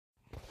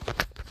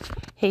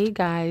Hey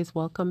guys,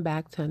 welcome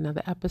back to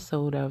another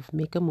episode of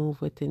Make a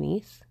Move with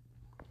Denise.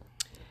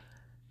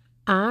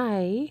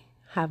 I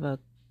have a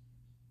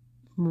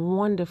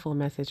wonderful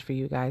message for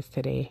you guys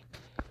today.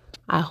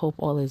 I hope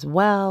all is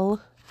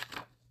well.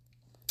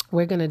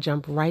 We're going to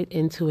jump right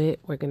into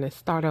it. We're going to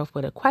start off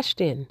with a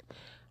question: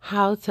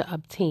 how to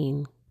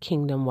obtain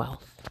kingdom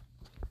wealth.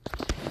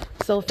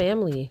 So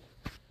family,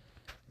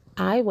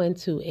 I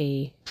went to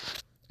a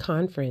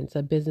conference,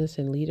 a business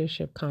and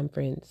leadership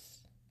conference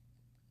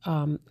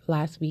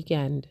last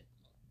weekend.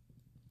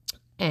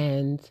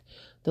 And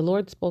the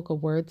Lord spoke a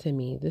word to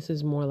me. This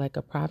is more like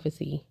a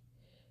prophecy,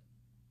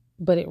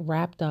 but it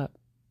wrapped up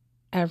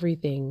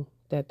everything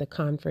that the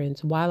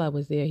conference, while I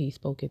was there, he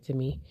spoke it to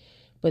me,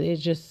 but it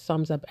just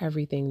sums up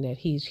everything that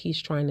he's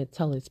trying to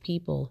tell his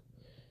people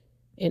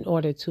in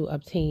order to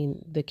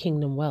obtain the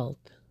kingdom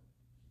wealth.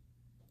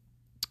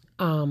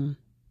 The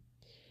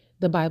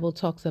Bible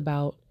talks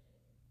about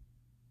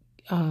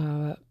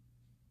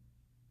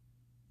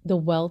the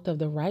wealth of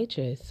the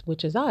righteous,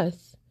 which is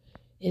us,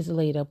 is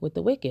laid up with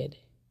the wicked.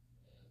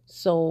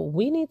 So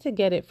we need to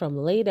get it from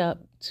laid up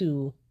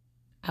to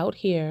out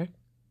here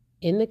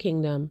in the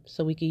kingdom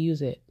so we can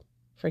use it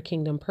for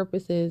kingdom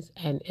purposes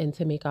and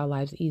to make our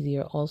lives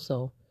easier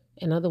also,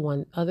 and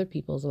other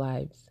people's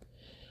lives,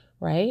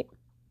 right?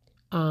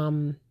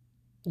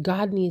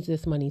 God needs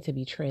this money to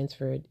be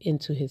transferred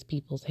into his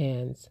people's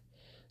hands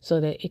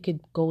so that it could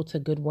go to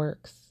good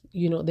works.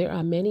 You know, there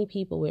are many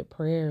people with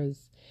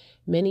prayers,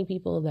 many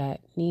people that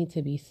need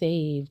to be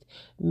saved,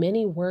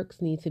 many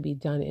works need to be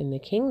done in the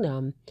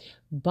kingdom,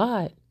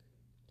 but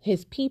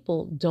his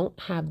people don't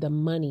have the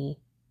money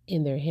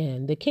in their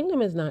hand. The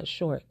kingdom is not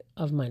short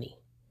of money.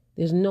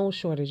 There's no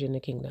shortage in the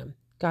kingdom.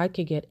 God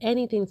could get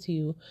anything to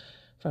you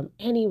from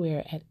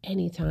anywhere at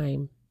any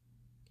time.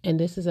 And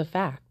this is a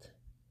fact.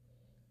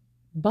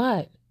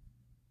 But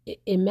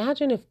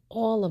imagine if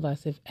all of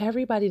us, if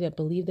everybody that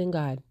believed in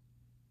God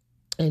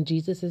and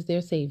Jesus is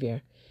their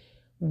savior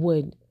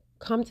would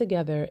come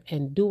together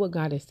and do what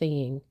God is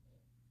saying,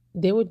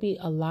 there would be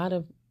a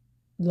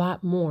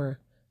lot more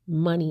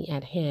money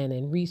at hand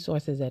and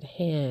resources at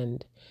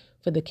hand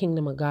for the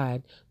kingdom of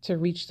God to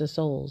reach the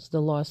souls,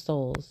 the lost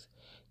souls.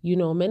 You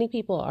know, many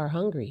people are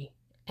hungry,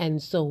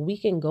 and so we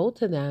can go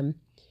to them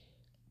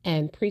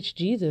and preach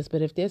Jesus,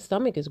 but if their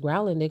stomach is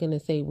growling, they're going to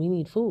say, we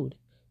need food.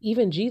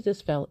 Even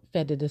Jesus fed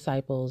the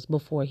disciples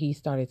before he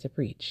started to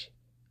preach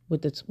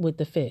with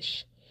the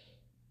fish.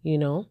 You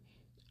know,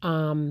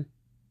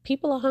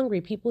 people are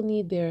hungry. People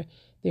need their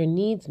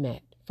needs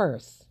met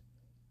first,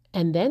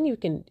 and then you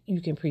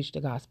can preach the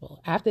gospel.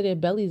 After their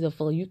bellies are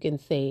full, you can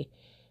say,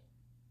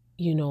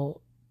 you know,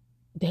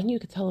 then you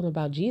could tell them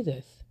about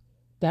Jesus.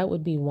 That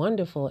would be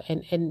wonderful.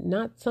 And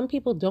not, some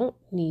people don't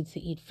need to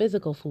eat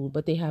physical food,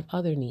 but they have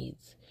other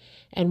needs.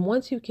 And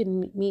once you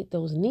can meet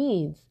those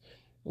needs,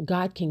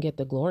 God can get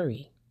the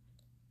glory,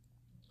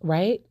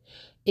 right?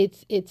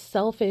 It's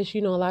selfish.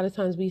 You know, a lot of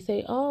times we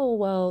say, oh,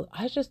 well,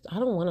 I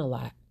don't want a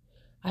lot.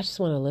 I just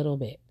want a little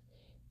bit,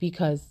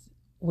 because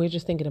we're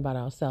just thinking about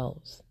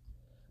ourselves.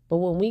 But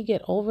when we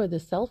get over the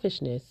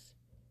selfishness,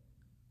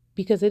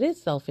 because it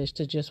is selfish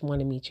to just want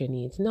to meet your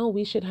needs. No,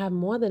 we should have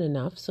more than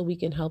enough so we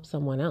can help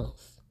someone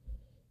else.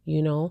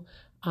 You know,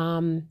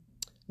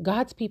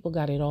 God's people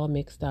got it all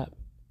mixed up.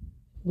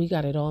 We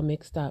got it all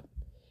mixed up.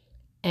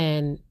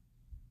 And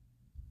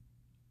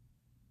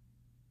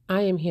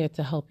I am here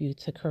to help you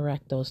to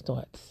correct those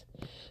thoughts.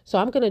 So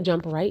I'm going to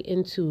jump right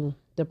into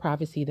the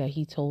prophecy that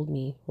he told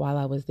me while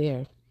I was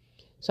there.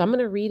 So I'm going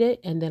to read it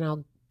and then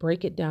I'll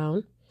break it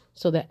down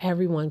so that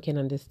everyone can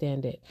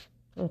understand it.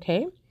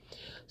 Okay?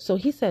 So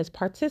he says,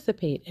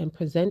 participate and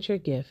present your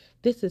gift.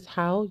 This is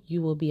how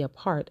you will be a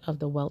part of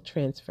the wealth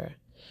transfer.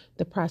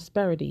 The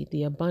prosperity,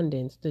 the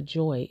abundance, the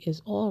joy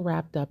is all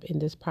wrapped up in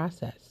this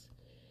process.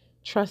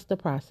 Trust the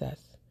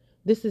process.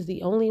 This is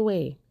the only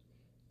way.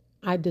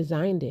 I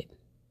designed it,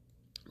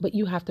 but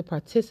you have to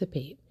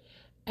participate.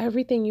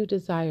 Everything you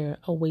desire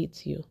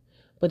awaits you,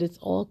 but it's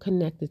all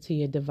connected to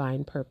your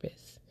divine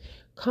purpose.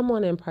 Come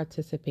on and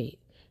participate.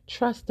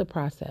 Trust the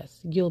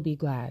process. You'll be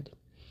glad.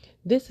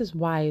 This is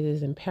why it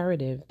is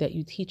imperative that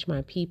you teach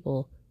my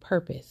people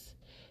purpose.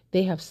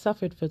 They have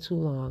suffered for too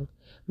long.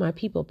 My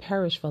people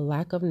perish for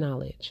lack of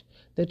knowledge.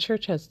 The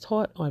church has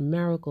taught on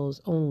miracles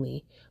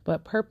only,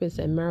 but purpose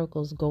and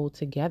miracles go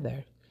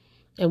together.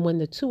 And when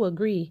the two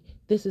agree,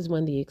 this is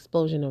when the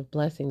explosion of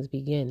blessings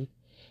begin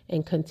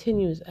and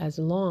continues as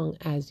long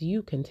as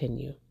you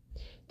continue.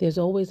 There's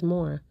always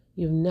more.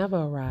 You've never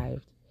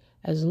arrived.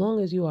 As long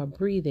as you are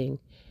breathing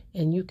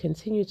and you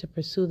continue to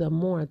pursue the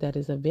more that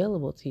is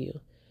available to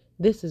you,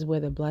 this is where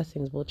the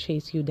blessings will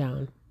chase you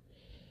down.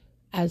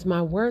 As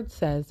my word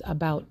says,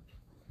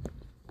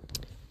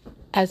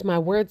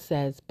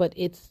 but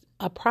it's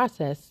a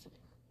process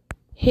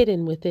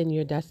hidden within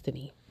your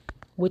destiny,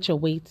 which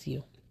awaits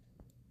you.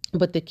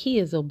 But the key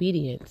is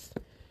obedience.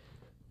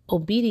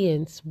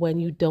 Obedience when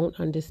you don't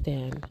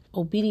understand.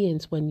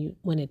 Obedience when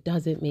it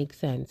doesn't make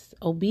sense.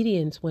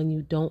 Obedience when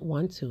you don't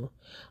want to.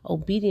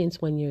 Obedience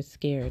when you're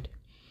scared.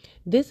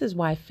 This is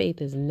why faith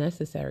is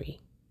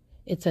necessary.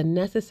 It's a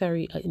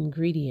necessary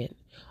ingredient.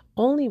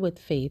 Only with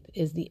faith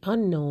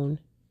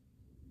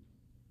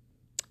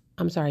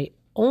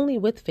only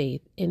with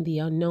faith in the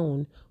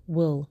unknown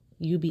will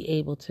you be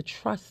able to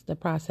trust the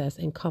process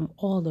and come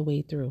all the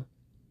way through.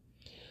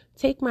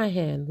 Take my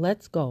hand,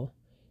 let's go.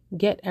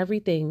 Take my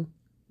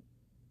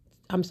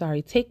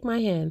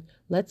hand,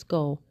 let's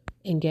go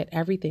and get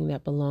everything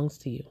that belongs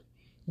to you.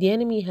 The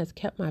enemy has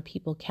kept my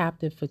people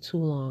captive for too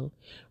long.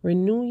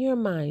 Renew your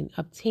mind,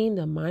 obtain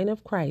the mind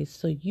of Christ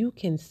so you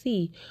can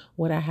see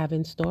what I have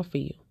in store for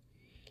you.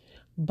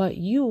 But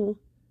you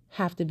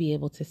have to be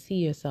able to see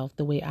yourself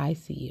the way I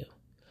see you.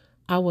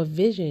 Our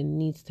vision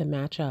needs to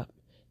match up.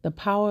 The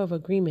power of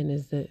agreement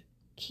is the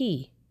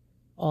key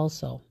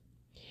also.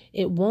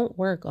 It won't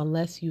work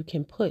unless you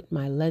can put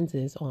my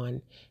lenses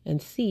on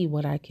and see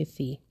what I can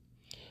see.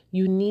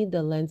 You need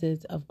the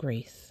lenses of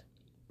grace.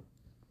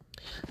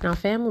 Now,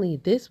 family,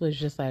 this was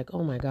just like,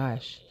 oh my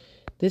gosh,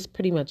 this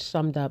pretty much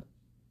summed up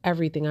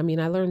everything. I mean,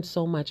 I learned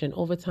so much, and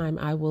over time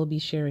I will be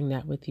sharing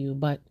that with you.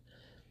 But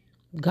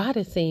God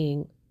is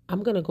saying,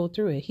 I'm going to go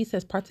through it. He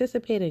says,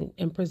 participate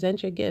and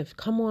present your gift.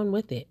 Come on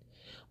with it.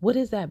 What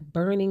is that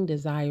burning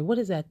desire? What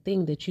is that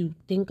thing that you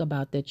think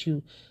about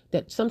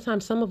that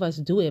sometimes some of us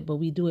do it, but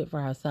we do it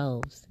for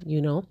ourselves,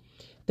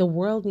 The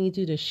world needs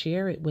you to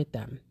share it with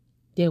them.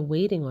 They're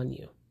waiting on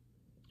you,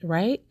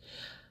 right?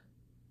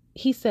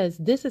 He says,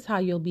 this is how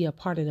you'll be a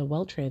part of the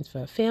wealth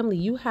transfer. Family,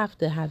 you have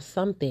to have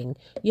something.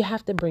 You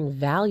have to bring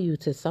value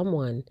to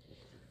someone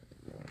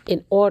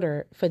in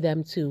order for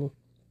them to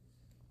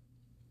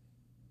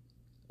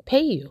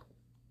pay you,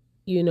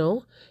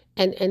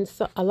 And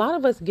so a lot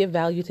of us give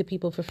value to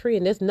people for free,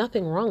 and there's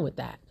nothing wrong with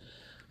that.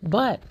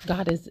 But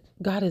God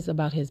is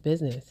about his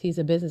business. He's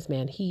a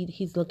businessman.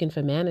 He's looking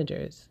for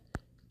managers,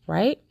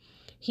 right?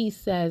 He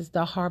says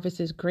the harvest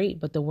is great,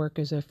 but the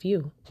workers are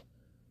few.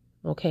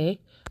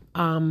 Okay?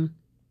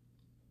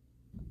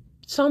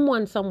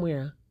 Someone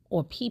somewhere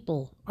or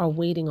people are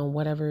waiting on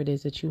whatever it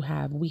is that you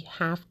have. We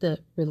have to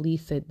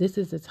release it. This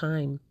is the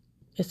time.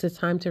 It's the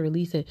time to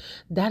release it.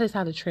 That is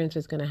how the transfer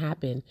is going to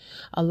happen.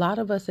 A lot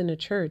of us in the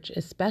church,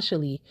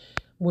 especially,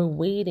 we're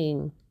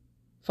waiting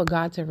for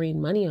God to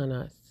rain money on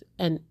us.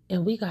 And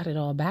we got it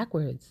all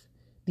backwards.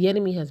 The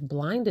enemy has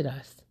blinded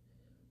us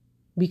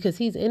because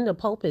he's in the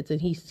pulpits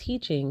and he's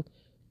teaching.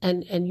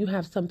 And you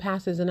have some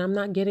pastors, and I'm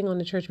not getting on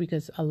the church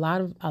because a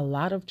lot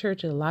of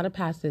churches, a lot of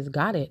pastors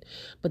got it,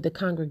 but the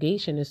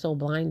congregation is so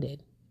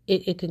blinded.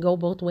 It can go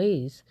both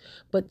ways.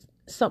 But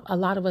a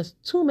lot of us,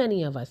 too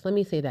many of us, let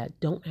me say that,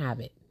 don't have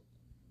it.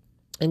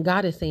 And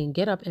God is saying,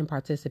 get up and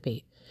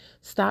participate.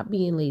 Stop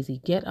being lazy.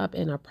 Get up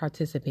and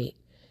participate.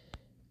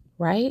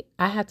 Right?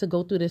 I had to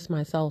go through this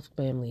myself,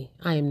 family.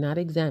 I am not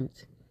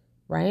exempt.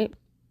 Right?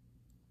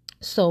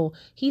 So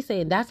he's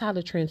saying that's how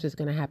the transfer is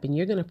going to happen.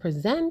 You're going to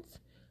present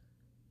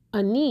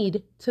a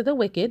need to the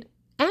wicked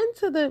and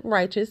to the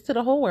righteous, to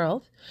the whole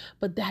world.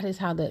 But that's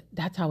how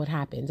it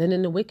happens. And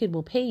then the wicked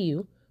will pay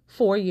you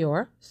for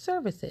your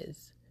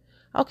services.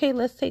 Okay,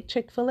 let's take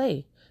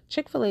Chick-fil-A.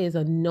 Chick-fil-A is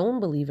a known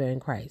believer in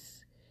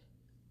Christ.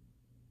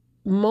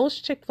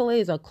 Most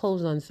Chick-fil-A's are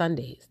closed on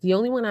Sundays. The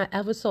only one I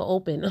ever saw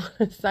open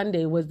on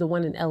Sunday was the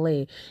one in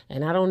LA.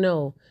 And I don't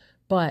know,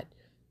 but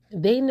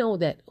they know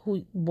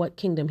what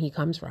kingdom he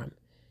comes from.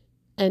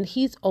 And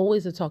he's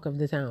always the talk of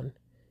the town.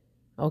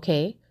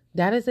 Okay?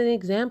 That is an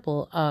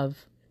example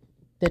of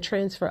the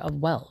transfer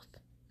of wealth,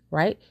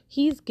 right?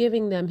 He's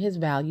giving them his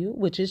value,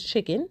 which is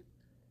chicken.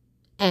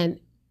 And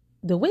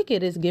the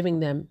wicked is giving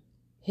them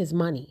his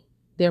money,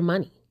 their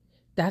money.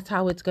 That's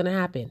how it's going to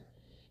happen.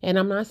 And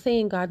I'm not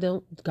saying God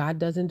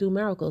doesn't do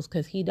miracles,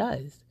 because he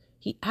does.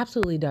 He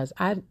absolutely does.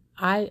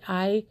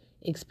 I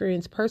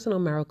experienced personal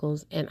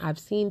miracles, and I've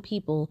seen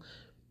people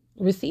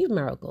receive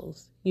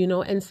miracles,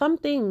 and some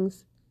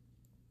things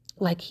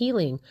like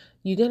healing,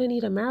 you're going to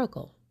need a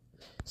miracle.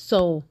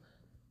 So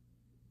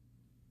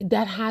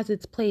that has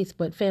its place,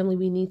 but family,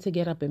 we need to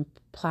get up and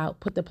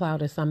put the plow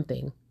to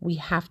something. We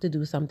have to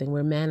do something.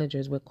 We're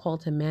managers. We're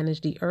called to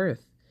manage the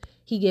earth.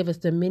 He gave us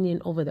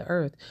dominion over the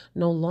earth.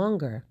 No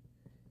longer.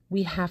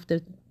 We have to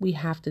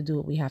do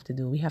what we have to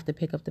do. We have to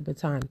pick up the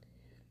baton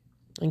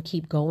and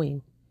keep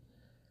going.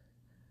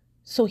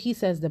 So he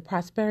says the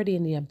prosperity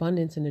and the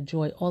abundance and the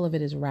joy, all of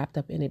it is wrapped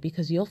up in it,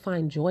 because you'll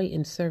find joy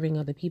in serving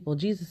other people.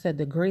 Jesus said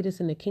the greatest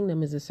in the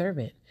kingdom is a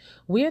servant.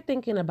 We're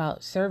thinking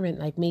about servant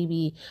like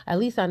maybe, at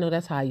least I know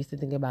that's how I used to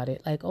think about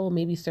it. Like, oh,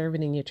 maybe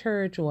serving in your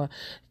church or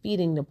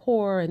feeding the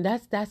poor. And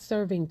that's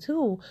serving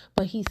too.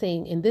 But he's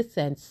saying in this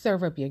sense,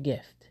 serve up your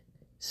gift.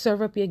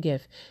 Serve up your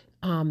gift.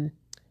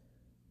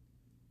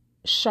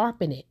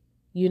 Sharpen it.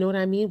 You know what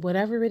I mean?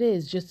 Whatever it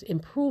is, just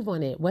improve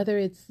on it. Whether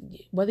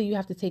you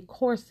have to take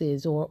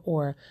courses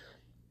or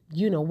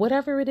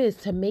whatever it is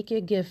to make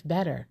your gift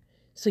better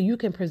so you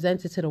can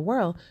present it to the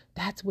world,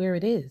 that's where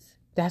it is.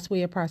 That's where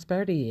your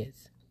prosperity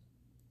is.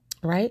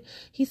 Right?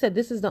 He said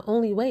this is the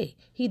only way.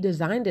 He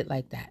designed it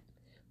like that.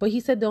 But he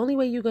said the only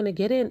way you're going to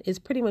get in is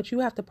pretty much you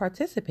have to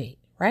participate,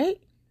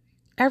 right?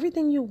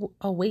 Everything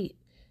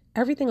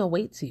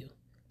awaits you.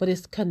 but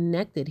it's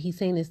connected. He's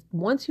saying this,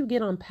 once you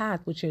get on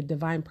path with your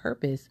divine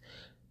purpose,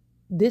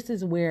 this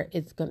is where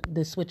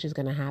the switch is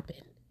going to happen.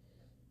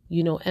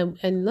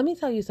 And let me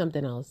tell you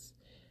something else.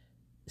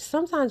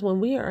 Sometimes when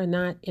we are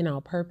not in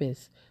our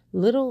purpose,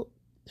 little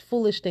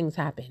foolish things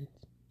happen.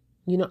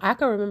 I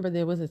can remember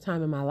there was a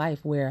time in my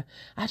life where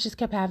I just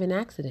kept having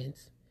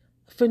accidents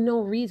for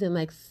no reason,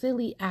 like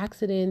silly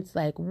accidents,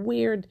 like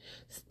weird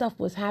stuff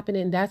was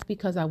happening. That's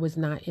because I was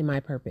not in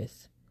my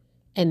purpose.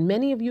 And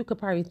many of you could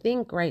probably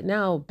think right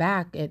now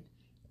back at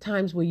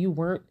times where you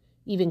weren't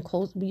even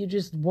close, where you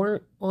just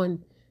weren't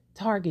on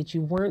target.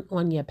 You weren't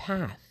on your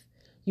path.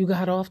 You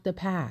got off the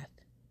path.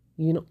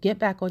 Get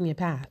back on your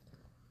path.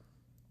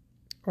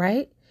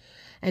 Right?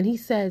 And he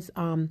says,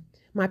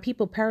 my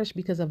people perish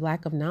because of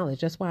lack of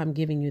knowledge. That's why I'm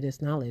giving you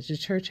this knowledge. The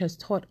church has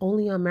taught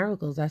only on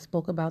miracles. I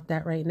spoke about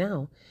that right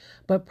now.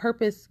 But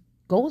purpose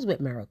goes with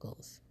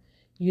miracles.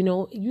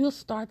 You'll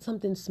start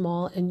something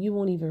small and you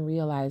won't even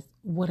realize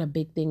what a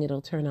big thing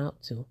it'll turn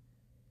out to.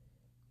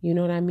 You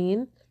know what I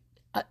mean?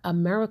 A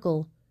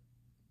miracle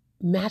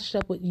matched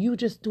up with you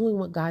just doing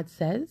what God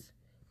says,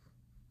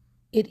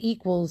 it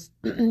equals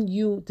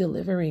you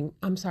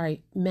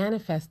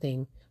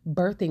manifesting,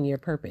 birthing your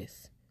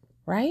purpose,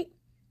 right?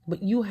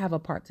 But you have a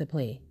part to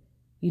play.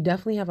 You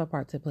definitely have a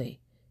part to play.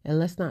 And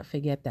let's not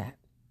forget that.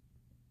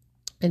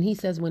 And he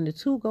says, when the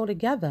two go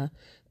together,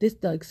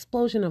 the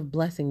explosion of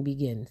blessing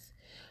begins.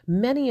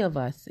 Many of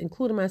us,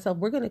 including myself,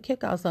 we're going to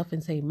kick ourselves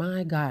and say,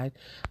 my God,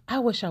 I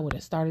wish I would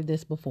have started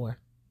this before.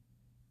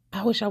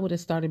 I wish I would have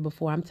started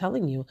before. I'm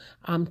telling you,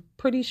 I'm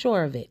pretty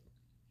sure of it.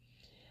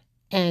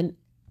 And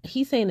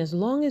he's saying, as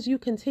long as you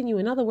continue,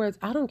 in other words,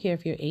 I don't care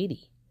if you're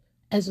 80.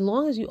 As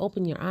long as you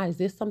open your eyes,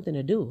 there's something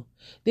to do.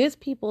 There's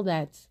people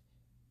that's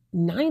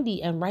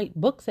 90 and write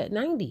books at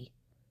 90.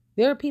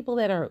 There are people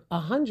that are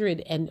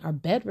 100 and are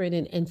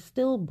bedridden and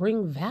still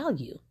bring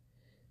value.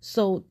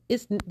 So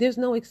there's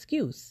no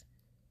excuse.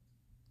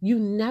 You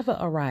never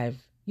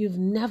arrive. You've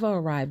never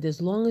arrived.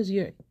 As long as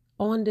you're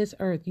on this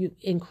earth,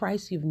 in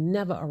Christ, you've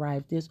never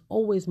arrived. There's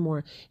always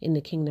more in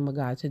the kingdom of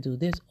God to do.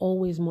 There's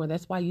always more.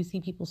 That's why you see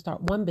people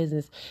start one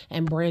business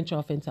and branch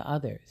off into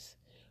others,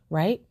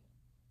 right?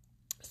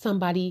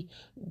 Somebody,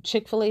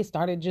 Chick-fil-A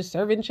started just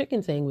serving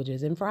chicken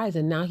sandwiches and fries,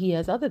 and now he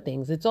has other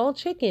things. It's all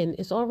chicken.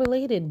 It's all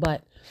related,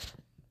 but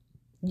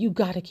you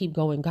got to keep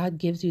going. God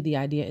gives you the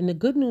idea. And the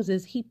good news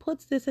is he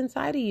puts this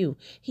inside of you.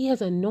 He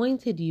has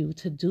anointed you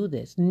to do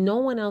this. No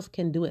one else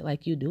can do it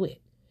like you do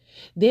it.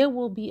 There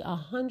will be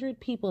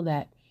 100 people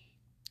that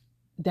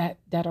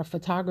are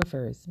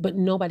photographers, but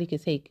nobody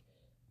could take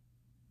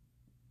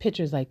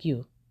pictures like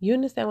you. You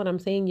understand what I'm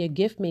saying? Your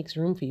gift makes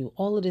room for you.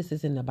 All of this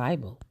is in the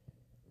Bible,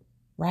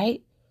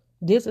 right?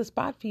 There's a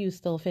spot for you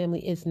still,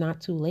 family. It's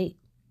not too late,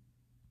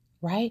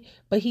 right?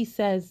 But he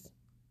says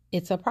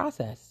it's a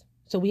process.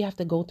 So we have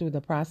to go through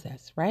the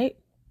process, right?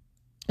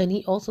 And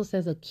he also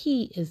says a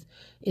key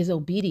is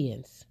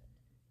obedience,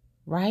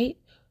 right?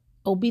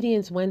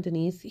 Obedience when,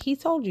 Denise? He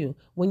told you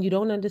when you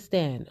don't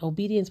understand.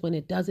 Obedience when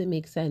it doesn't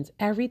make sense.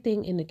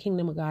 Everything in the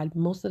kingdom of God,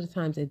 most of the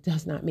times it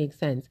does not make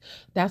sense.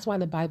 That's why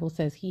the Bible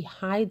says he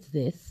hides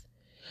this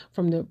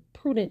from the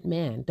prudent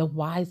man, the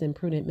wise and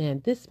prudent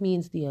man. This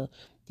means the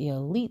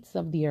elites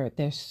of the earth.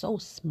 They're so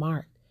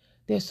smart.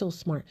 They're so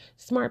smart.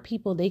 Smart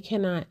people,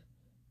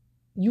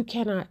 you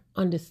cannot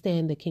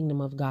understand the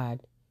kingdom of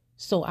God.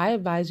 So I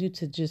advise you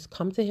to just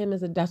come to him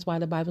that's why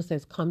the Bible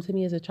says, come to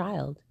me as a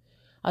child.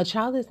 A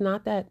child is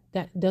not that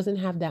doesn't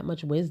have that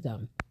much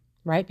wisdom,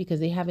 right? Because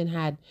they haven't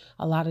had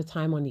a lot of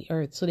time on the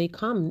earth. So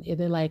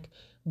they're like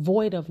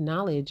void of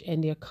knowledge,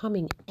 and they're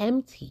coming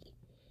empty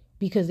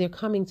because they're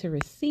coming to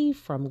receive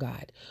from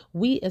God.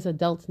 We as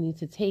adults need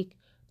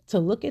to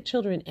look at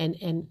children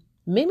and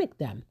mimic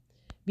them,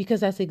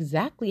 because that's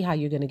exactly how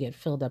you're going to get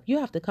filled up. You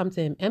have to come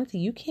to him empty.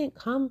 You can't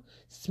come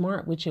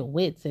smart with your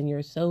wits and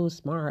you're so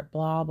smart,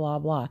 blah, blah,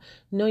 blah.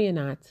 No, you're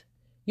not.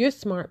 You're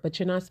smart, but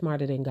you're not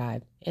smarter than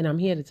God. And I'm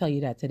here to tell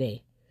you that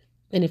today.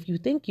 And if you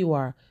think you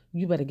are,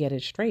 you better get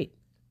it straight,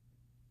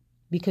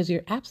 because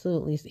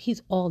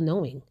he's all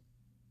knowing.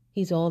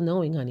 He's all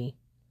knowing, honey.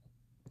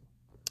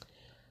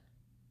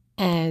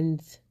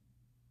 And,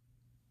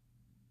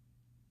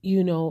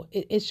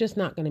 it's just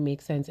not going to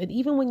make sense. And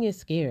even when you're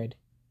scared,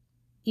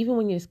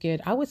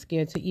 I was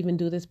scared to even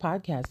do this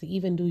podcast, to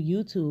even do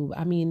YouTube.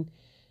 I mean,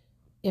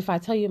 if I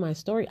tell you my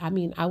story,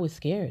 I was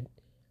scared,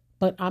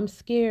 but I'm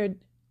scared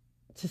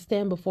to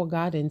stand before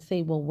God and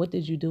say, well, what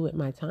did you do with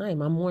my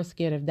time? I'm more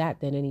scared of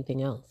that than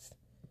anything else,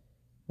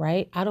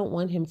 right? I don't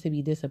want him to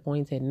be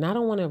disappointed, and I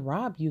don't want to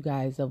rob you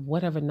guys of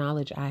whatever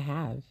knowledge I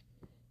have,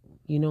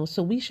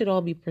 so we should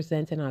all be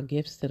presenting our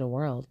gifts to the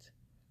world,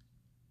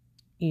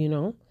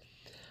 and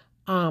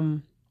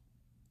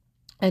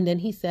then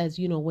he says,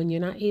 when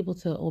you're not able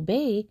to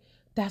obey,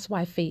 that's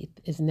why faith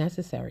is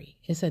necessary.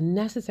 It's a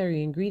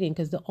necessary ingredient,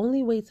 because the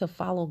only way to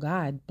follow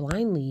God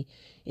blindly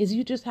is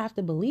you just have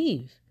to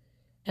believe.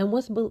 And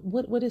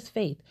what is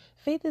faith?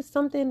 Faith is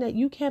something that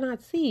you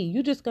cannot see.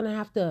 You're just going to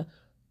have to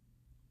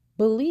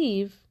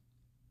believe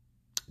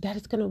that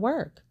it's going to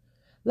work.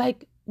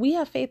 Like We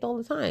have faith all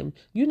the time.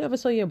 You never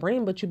saw your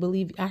brain, but you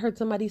believe. I heard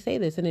somebody say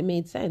this and it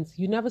made sense.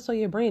 You never saw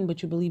your brain,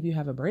 but you believe you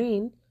have a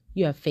brain.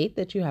 You have faith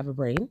that you have a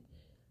brain,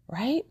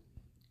 right?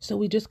 So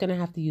we're just going to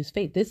have to use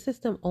faith. This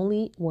system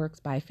only works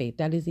by faith.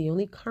 That is the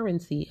only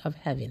currency of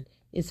heaven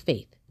is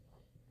faith,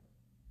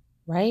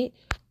 right?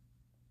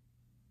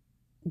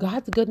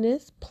 God's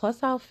goodness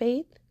plus our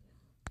faith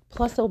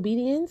plus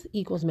obedience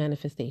equals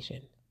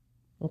manifestation.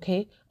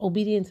 Okay?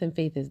 Obedience and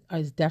faith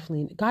is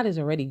definitely, God is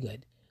already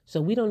good. So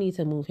we don't need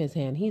to move his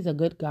hand. He's a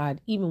good God,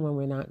 even when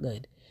we're not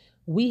good.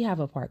 We have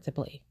a part to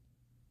play.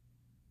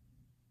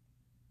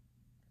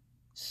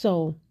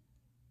 So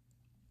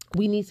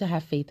we need to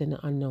have faith in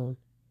the unknown.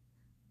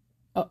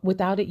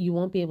 Without it, you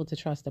won't be able to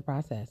trust the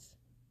process,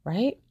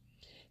 right?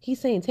 He's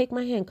saying, take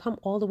my hand, come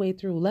all the way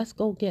through. Let's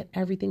go get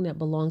everything that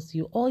belongs to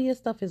you. All your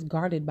stuff is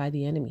guarded by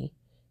the enemy.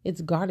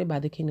 It's guarded by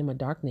the kingdom of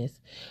darkness.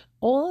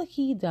 All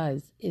he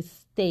does is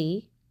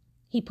stay.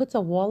 He puts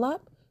a wall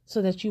up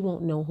so that you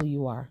won't know who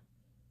you are.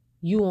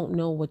 You won't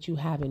know what you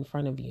have in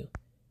front of you.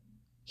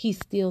 He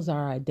steals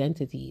our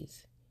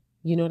identities.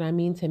 You know what I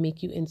mean? To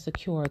make you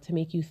insecure, to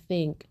make you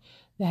think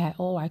that,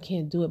 oh, I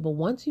can't do it. But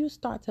once you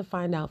start to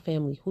find out,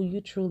 family, who you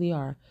truly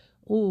are,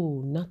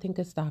 ooh, nothing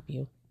can stop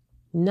you.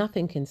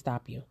 Nothing can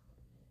stop you.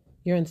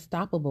 You're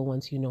unstoppable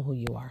once you know who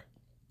you are.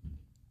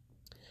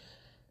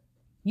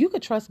 You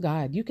could trust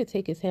God. You could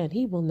take his hand.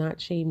 He will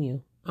not shame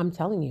you. I'm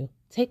telling you,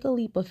 take a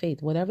leap of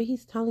faith. Whatever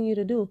he's telling you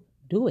to do,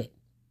 do it.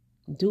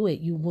 Do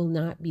it. You will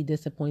not be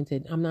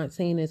disappointed. I'm not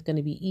saying it's going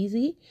to be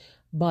easy,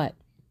 but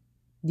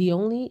the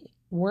only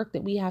work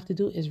that we have to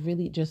do is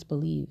really just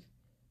believe.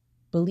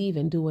 Believe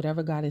and do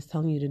whatever God is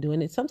telling you to do.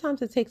 And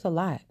sometimes it takes a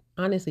lot.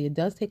 Honestly, it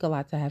does take a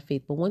lot to have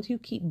faith. But once you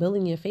keep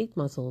building your faith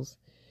muscles,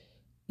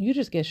 you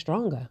just get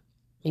stronger.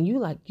 And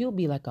you'll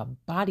be like a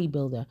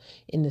bodybuilder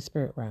in the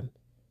spirit realm.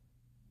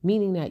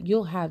 Meaning that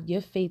your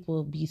faith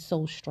will be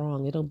so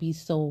strong.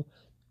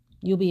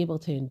 You'll be able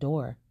to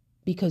endure.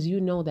 Because you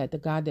know that the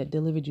God that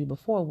delivered you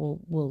before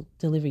will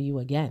deliver you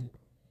again.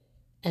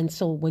 And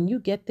so when you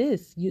get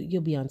this,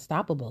 you'll be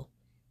unstoppable.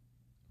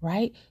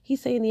 Right?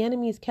 He's saying the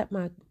enemy has kept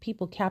my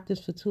people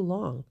captives for too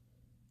long.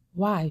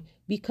 Why?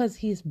 Because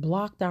he's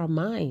blocked our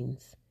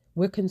minds.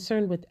 We're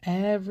concerned with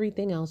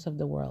everything else of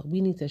the world. We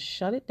need to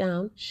shut it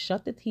down,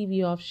 shut the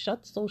TV off,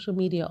 shut social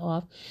media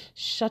off,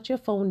 shut your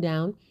phone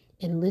down,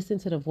 and listen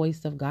to the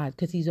voice of God,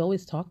 because he's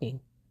always talking.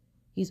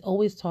 He's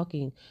always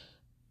talking.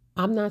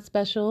 I'm not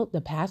special.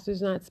 The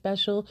pastor's not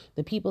special.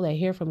 The people that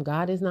hear from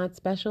God is not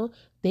special.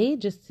 They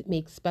just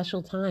make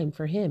special time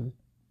for him.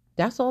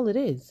 That's all it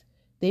is.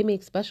 They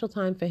make special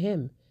time for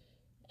him.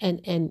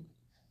 And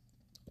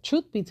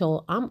truth be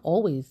told, I'm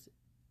always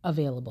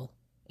available.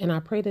 And I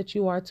pray that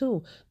you are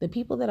too. The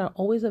people that are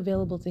always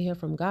available to hear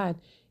from God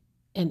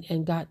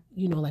and got,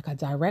 like a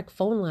direct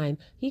phone line,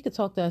 he could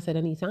talk to us at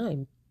any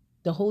time.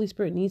 The Holy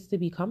Spirit needs to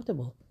be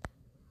comfortable,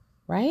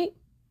 right?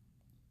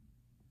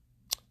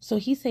 So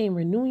he's saying,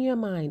 renew your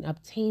mind,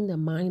 obtain the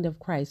mind of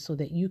Christ so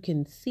that you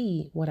can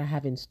see what I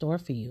have in store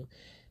for you.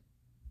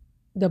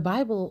 The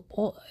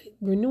Bible,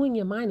 renewing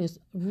your mind is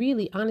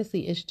really,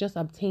 honestly, it's just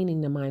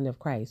obtaining the mind of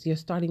Christ. You're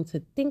starting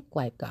to think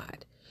like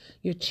God.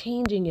 You're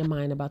changing your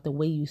mind about the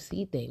way you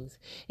see things.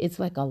 It's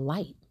like a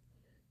light.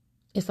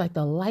 It's like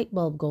the light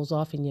bulb goes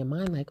off in your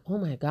mind like, oh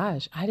my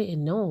gosh, I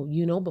didn't know,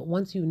 but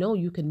once you know,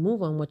 you can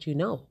move on what you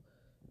know.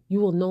 You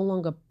will no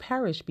longer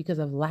perish because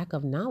of lack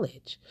of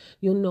knowledge.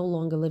 You'll no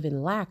longer live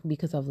in lack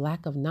because of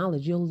lack of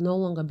knowledge. You'll no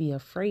longer be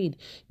afraid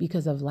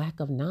because of lack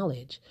of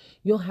knowledge.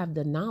 You'll have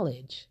the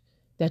knowledge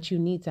that you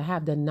need to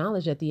have, the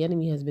knowledge that the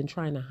enemy has been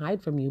trying to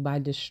hide from you by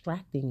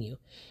distracting you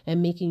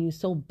and making you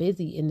so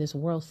busy in this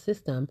world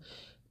system,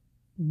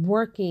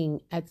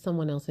 working at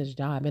someone else's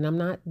job. And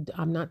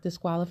I'm not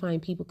disqualifying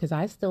people, because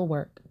I still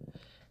work,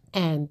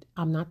 and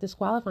I'm not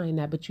disqualifying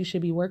that, but you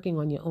should be working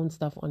on your own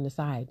stuff on the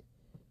side,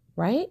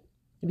 right?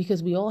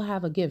 Because we all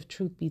have a gift,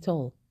 truth be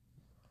told.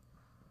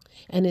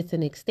 And it's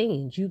an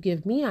exchange. You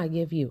give me, I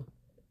give you,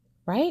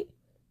 right?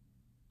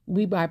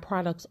 We buy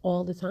products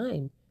all the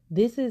time.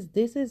 This is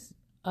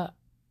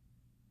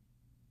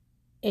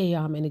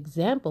an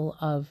example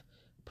of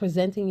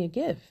presenting your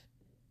gift,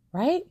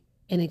 right?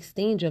 An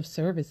exchange of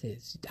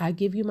services. I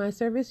give you my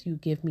service, you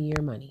give me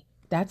your money.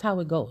 That's how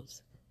it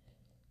goes.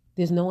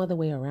 There's no other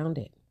way around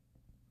it.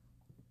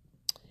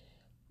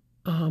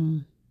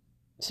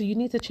 So you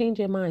need to change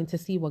your mind to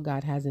see what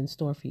God has in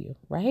store for you,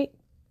 right?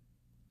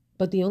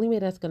 But the only way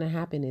that's going to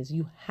happen is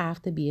you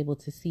have to be able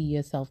to see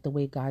yourself the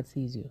way God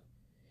sees you.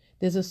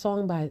 There's a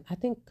song by, I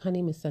think her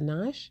name is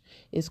Sanash.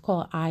 It's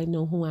called I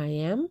Know Who I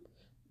Am.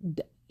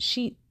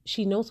 She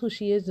knows who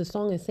she is. The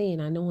song is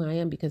saying, I know who I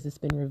am because it's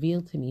been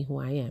revealed to me who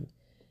I am,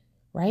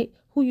 right?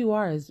 Who you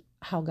are is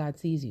how God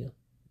sees you.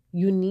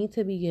 You need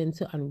to begin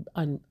to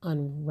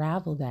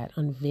unravel that,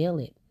 unveil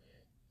it.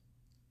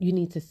 You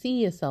need to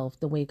see yourself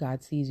the way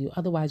God sees you.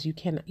 Otherwise, you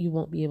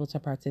won't be able to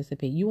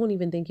participate. You won't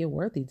even think you're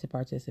worthy to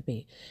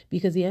participate,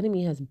 because the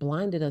enemy has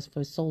blinded us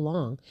for so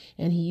long.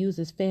 And he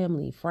uses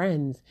family,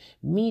 friends,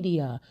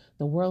 media,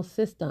 the world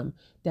system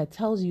that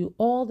tells you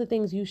all the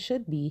things you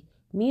should be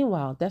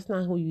Meanwhile, that's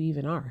not who you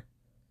even are.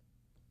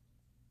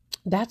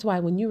 That's why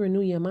when you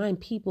renew your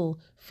mind, people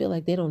feel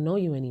like they don't know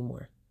you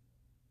anymore.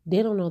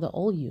 They don't know the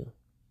old you,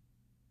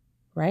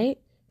 right?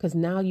 Because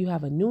now you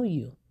have a new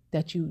you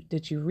that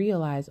you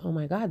realize, oh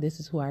my God, this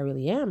is who I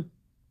really am.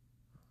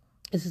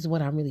 This is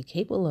what I'm really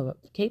capable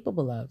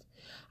of.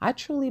 I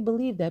truly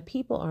believe that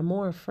people are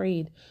more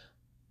afraid,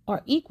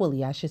 or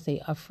equally, I should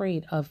say,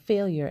 afraid of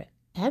failure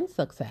and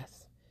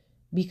success,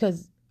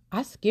 because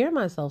I scare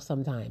myself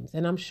sometimes,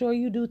 and I'm sure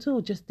you do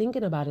too, just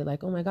thinking about it,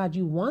 like, oh my God,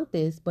 you want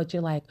this, but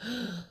you're like,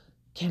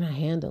 can I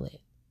handle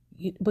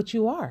it? But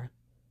you are.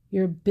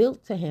 You're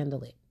built to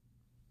handle it.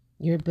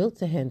 You're built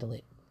to handle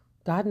it.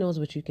 God knows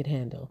what you can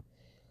handle.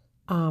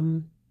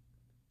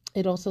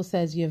 It also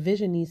says your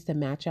vision needs to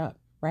match up,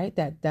 right?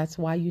 That's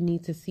why you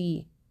need to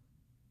be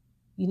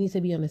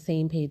on the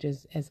same page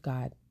as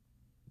God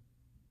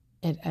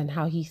and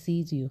how he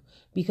sees you.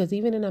 Because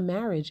even in a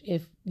marriage,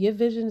 if your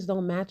visions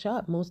don't match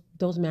up, most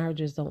those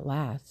marriages don't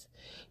last.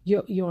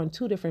 You're on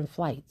two different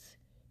flights,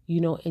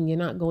 and you're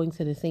not going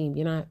to the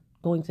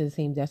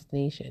same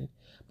destination.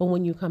 But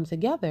when you come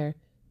together,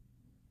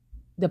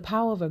 the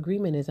power of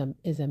agreement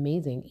is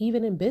amazing.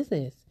 Even in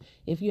business,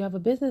 if you have a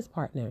business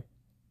partner,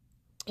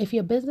 if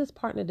your business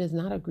partner does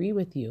not agree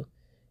with you,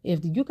 if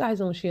you guys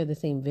don't share the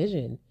same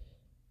vision,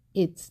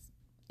 it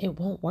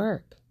won't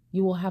work.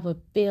 You will have a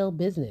failed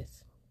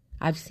business.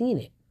 I've seen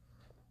it,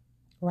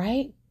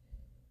 right?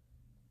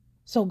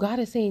 So God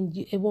is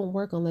saying it won't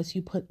work unless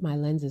you put my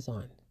lenses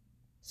on,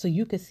 so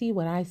you can see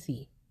what I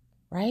see,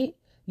 right?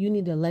 You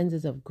need the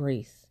lenses of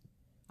grace.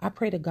 I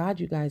pray to God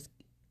you guys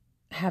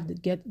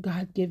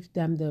God give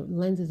them the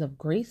lenses of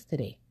grace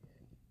today.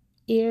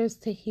 Ears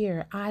to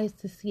hear, eyes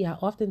to see. I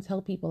often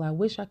tell people I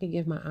wish I could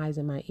give my eyes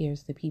and my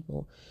ears to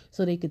people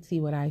so they could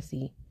see what I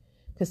see.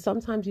 Because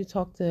sometimes you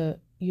talk to,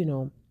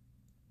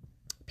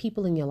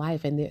 people in your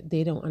life and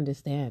they don't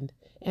understand.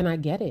 And I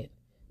get it.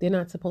 They're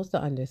not supposed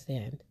to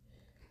understand.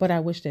 But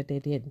I wish that they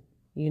did,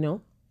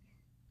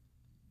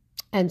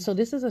 And so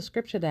this is a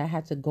scripture that I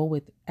had to go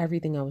with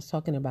everything I was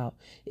talking about.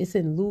 It's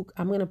in Luke.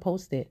 I'm going to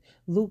post it.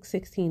 Luke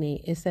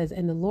 16:8. It says,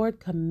 and the Lord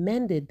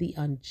commended the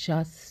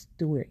unjust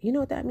steward. You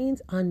know what that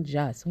means?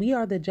 Unjust. We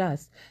are the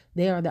just.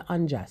 They are the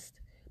unjust.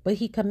 But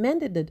he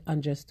commended the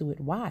unjust steward.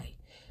 Why?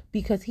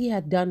 Because he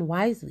had done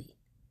wisely,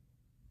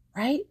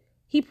 right?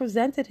 He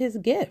presented his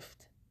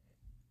gift.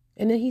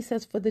 And then he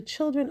says, for the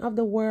children of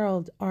the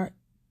world are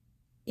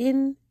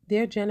in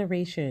their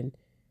generation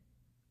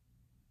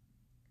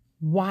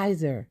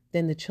wiser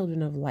than the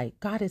children of light.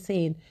 God is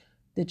saying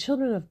the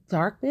children of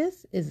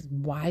darkness is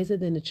wiser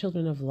than the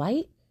children of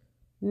light.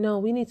 No,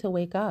 we need to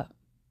wake up.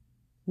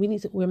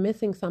 We're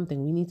missing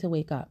something. We need to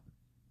wake up.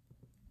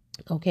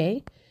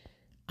 Okay.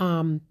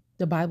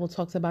 The Bible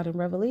talks about in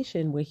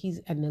Revelation where he's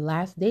in the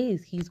last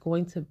days, he's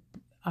going to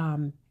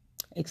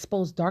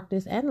expose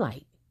darkness and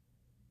light.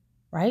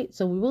 Right.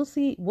 So we'll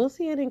see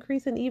an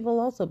increase in evil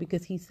also,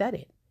 because he said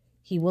it.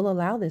 He will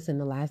allow this in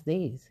the last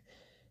days.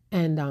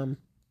 And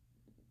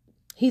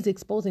he's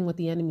exposing what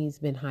the enemy's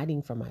been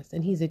hiding from us.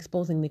 And he's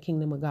exposing the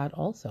kingdom of God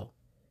also.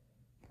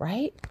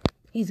 Right?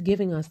 He's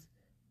giving us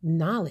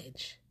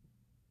knowledge.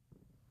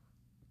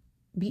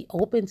 Be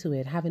open to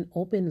it. Have an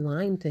open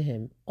line to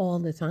him all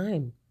the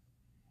time.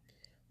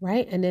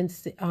 Right? And then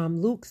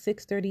Luke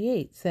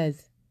 6:38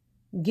 says,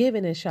 give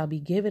and it shall be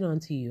given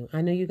unto you.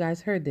 I know you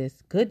guys heard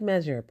this. Good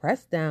measure,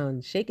 pressed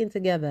down, shaken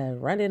together,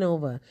 running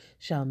over,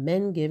 shall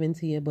men give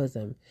into your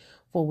bosom.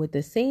 For with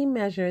the same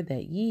measure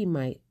that ye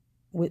might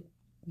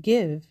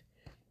give,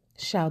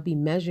 shall be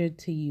measured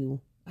to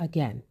you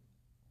again.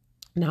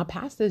 Now,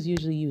 pastors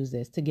usually use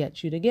this to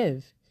get you to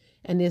give.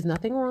 And there's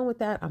nothing wrong with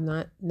that. I'm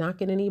not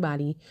knocking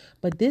anybody.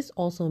 But this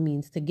also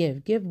means to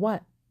give. Give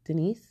what,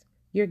 Denise?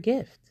 Your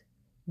gift.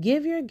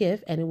 Give your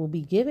gift and it will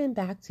be given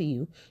back to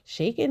you,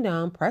 shaken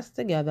down, pressed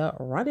together,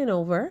 running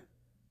over,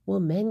 will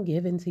men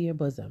give into your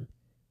bosom.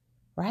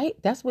 Right?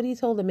 That's what he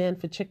told the man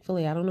for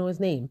Chick-fil-A. I don't know his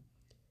name.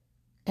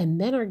 And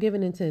men are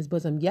given into his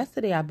bosom.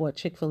 Yesterday, I bought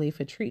Chick-fil-A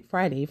for Treat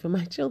Friday for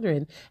my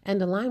children,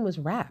 and the line was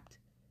wrapped.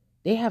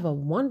 They have a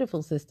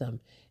wonderful system.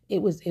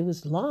 It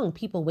was long.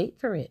 People wait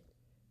for it.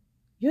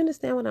 You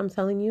understand what I'm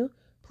telling you?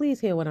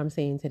 Please hear what I'm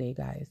saying today,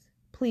 guys.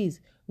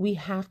 Please, we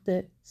have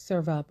to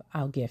serve up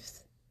our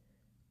gifts.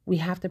 We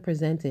have to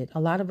present it.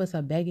 A lot of us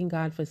are begging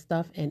God for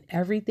stuff and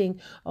everything.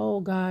 Oh,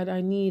 God,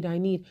 I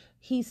need.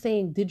 He's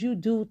saying, did you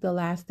do the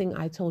last thing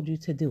I told you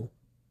to do?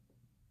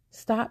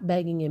 Stop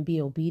begging and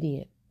be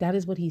obedient. That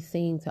is what he's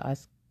saying to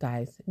us,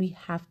 guys. We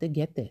have to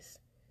get this.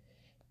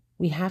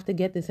 We have to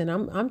get this. And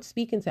I'm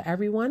speaking to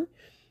everyone,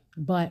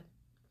 but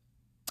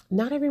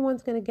not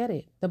everyone's going to get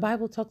it. The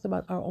Bible talks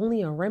about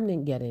only a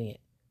remnant getting it.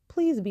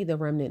 Please be the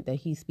remnant that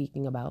he's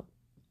speaking about.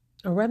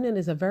 A remnant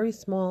is a very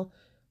small,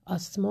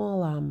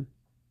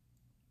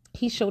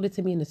 he showed it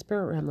to me in the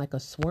spirit realm like a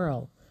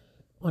swirl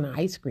on an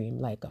ice cream,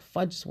 like a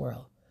fudge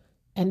swirl.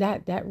 And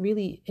that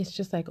really, it's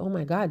just like, oh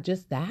my God,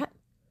 just that.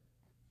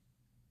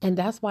 And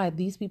that's why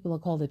these people are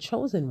called the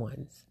chosen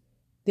ones.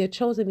 They're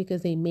chosen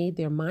because they made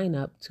their mind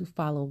up to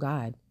follow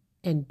God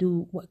and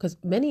do what, because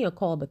many are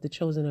called, but the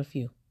chosen are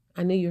few.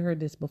 I know you heard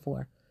this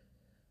before.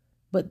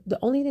 But the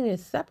only thing that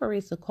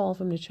separates the call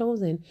from the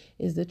chosen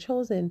is the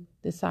chosen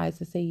decides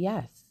to say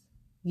yes.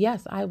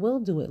 Yes, I will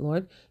do it,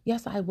 Lord.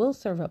 Yes, I will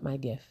serve up my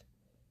gift.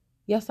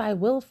 Yes, I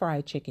will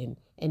fry chicken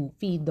and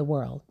feed the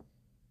world.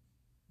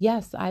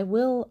 Yes, I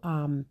will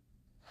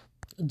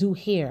do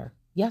hair.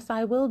 Yes,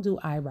 I will do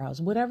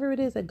eyebrows. Whatever it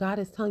is that God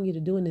is telling you to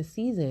do in this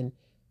season,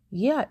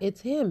 yeah,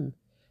 it's him.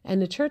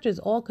 And the church is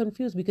all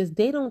confused because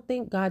they don't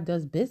think God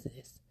does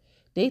business.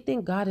 They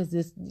think God is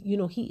this,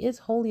 he is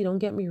holy, don't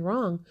get me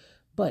wrong,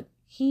 but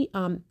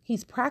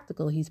he's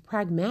practical, he's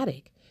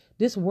pragmatic.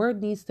 This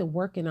word needs to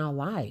work in our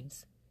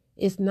lives.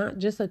 It's not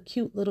just a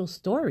cute little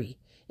story.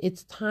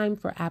 It's time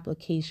for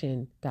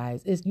application,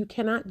 guys. You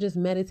cannot just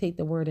meditate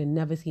the word and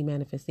never see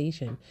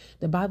manifestation.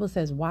 The Bible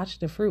says, watch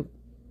the fruit.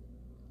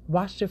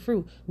 Watch the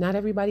fruit. Not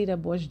everybody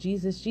that bought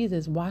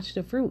Jesus, watch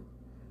the fruit.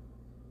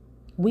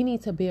 We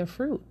need to bear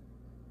fruit.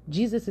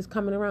 Jesus is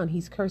coming around.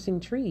 He's cursing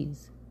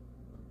trees.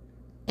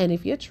 And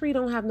if your tree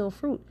don't have no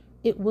fruit,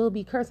 it will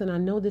be cursed. And I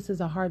know this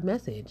is a hard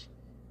message,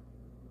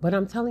 but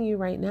I'm telling you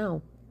right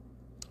now,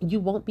 you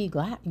won't be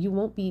glad. You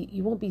won't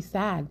be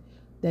sad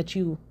that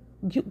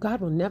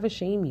God will never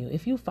shame you.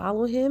 If you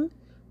follow him,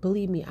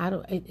 believe me,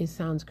 it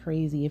sounds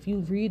crazy. If you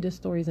read the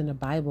stories in the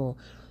Bible,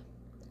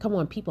 come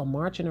on, people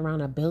marching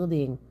around a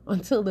building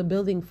until the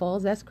building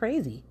falls, that's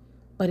crazy.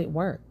 But it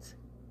worked.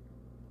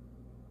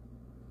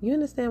 You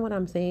understand what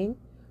I'm saying?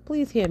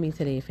 Please hear me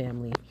today,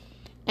 family.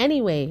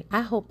 Anyway,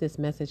 I hope this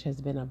message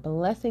has been a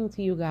blessing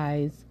to you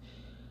guys.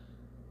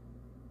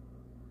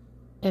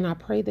 And I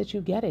pray that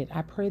you get it.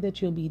 I pray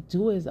that you'll be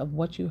doers of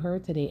what you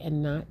heard today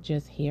and not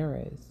just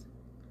hearers,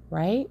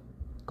 right?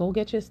 Go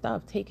get your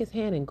stuff. Take his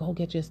hand and go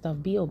get your stuff.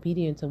 Be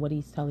obedient to what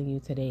he's telling you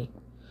today.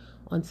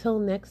 Until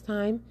next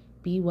time,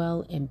 be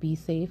well and be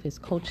safe. It's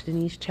Coach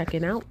Denise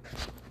checking out.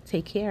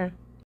 Take care.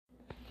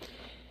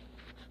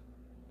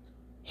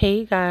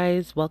 Hey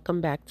guys,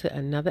 welcome back to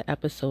another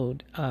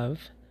episode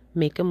of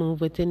Make a Move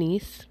with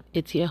Denise.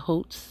 It's your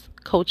host,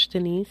 Coach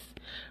Denise,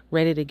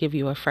 ready to give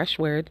you a fresh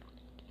word.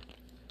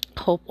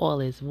 Hope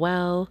all is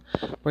well.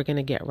 We're going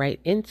to get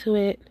right into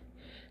it.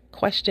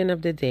 Question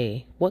of the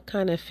day. What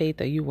kind of faith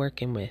are you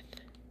working with?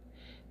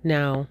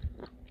 Now,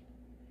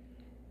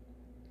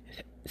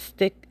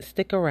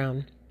 stick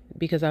around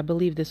because I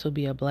believe this will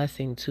be a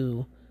blessing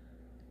to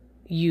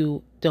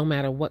you, no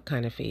matter what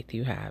kind of faith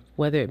you have,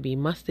 whether it be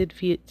mustard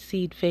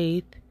seed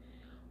faith,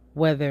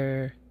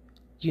 whether,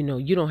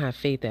 you don't have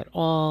faith at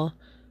all.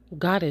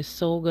 God is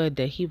so good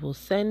that he will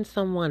send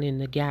someone in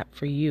the gap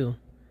for you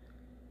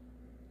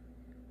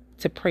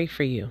to pray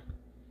for you,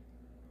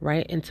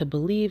 right? And to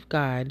believe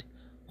God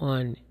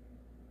on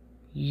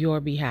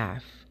your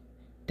behalf.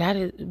 That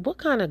is, what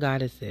kind of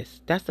God is this?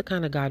 That's the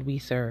kind of God we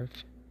serve,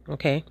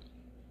 okay?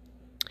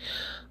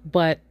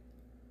 But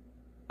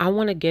I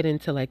want to get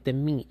into like the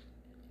meat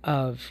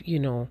of,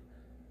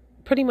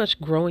 pretty much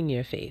growing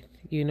your faith.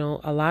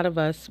 A lot of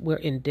us, we're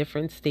in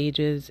different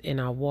stages in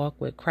our walk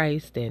with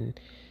Christ, and,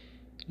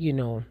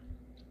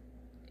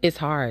 it's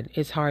hard.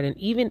 And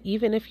even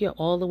if you're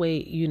all the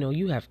way,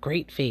 you have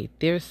great faith,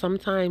 there's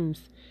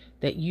sometimes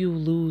that you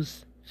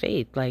lose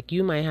faith. Like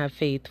you might have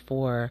faith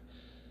for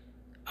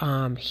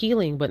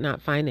healing, but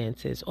not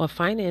finances, or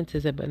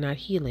finances, but not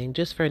healing,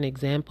 just for an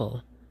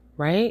example,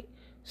 right?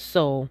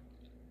 So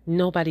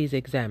nobody's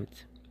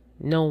exempt.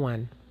 No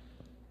one.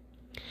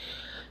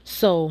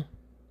 So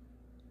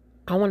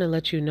I want to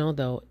let you know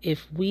though,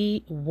 if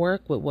we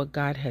work with what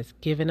God has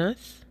given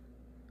us,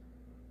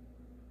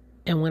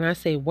 and when I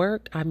say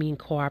work, I mean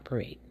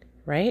cooperate,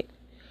 right?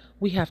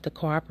 We have to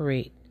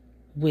cooperate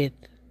with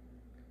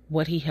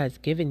what he has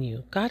given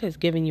you. God has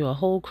given you a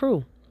whole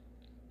crew,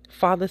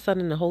 Father, Son,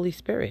 and the Holy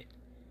Spirit,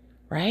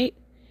 right?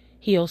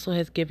 He also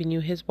has given you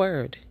his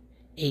word,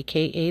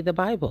 aka the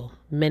Bible.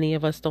 Many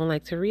of us don't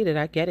like to read it.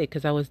 I get it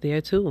because I was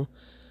there too.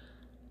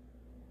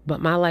 But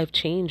my life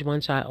changed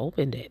once I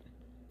opened it.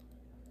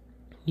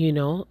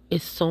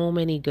 It's so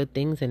many good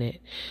things in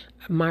it.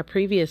 My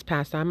previous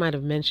pastor, I might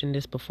have mentioned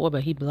this before,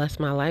 but he blessed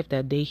my life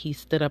that day. He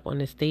stood up on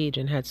the stage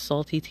and had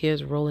salty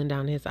tears rolling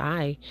down his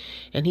eye.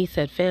 And he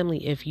said,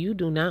 family, if you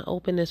do not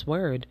open this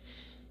word,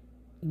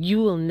 you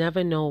will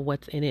never know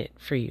what's in it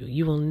for you.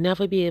 You will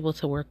never be able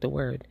to work the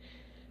word,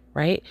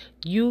 right?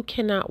 You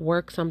cannot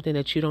work something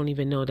that you don't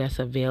even know that's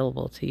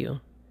available to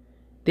you.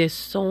 There's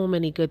so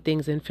many good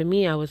things. And for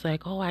me, I was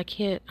like, I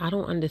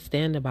don't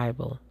understand the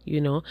Bible,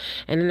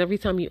 And then every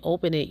time you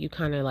open it, you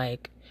kind of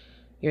like,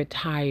 you're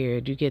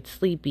tired, you get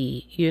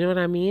sleepy, you know what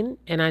I mean?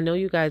 And I know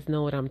you guys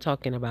know what I'm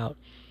talking about,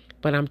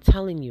 but I'm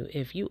telling you,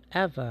 if you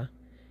ever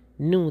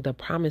knew the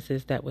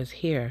promises that was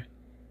here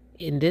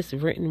in this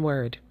written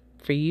word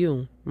for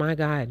you, my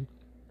God,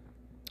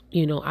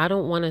 I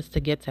don't want us to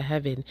get to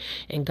heaven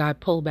and God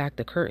pull back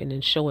the curtain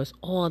and show us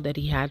all that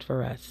he had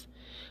for us.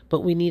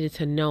 But we needed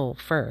to know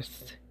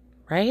first,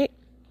 right?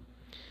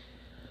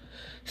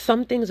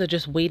 Some things are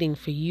just waiting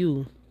for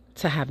you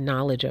to have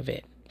knowledge of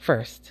it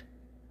first.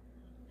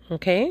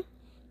 Okay?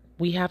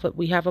 We have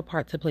a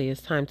part to play.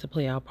 It's time to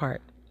play our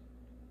part.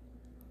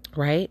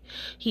 right?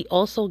 He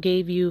also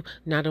gave you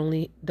not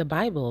only the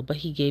Bible, but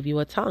he gave you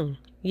a tongue.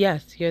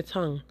 Yes, your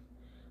tongue,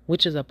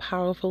 which is a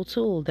powerful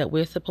tool that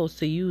we're supposed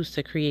to use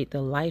to create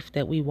the life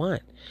that we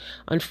want.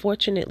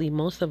 Unfortunately,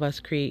 most of us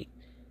create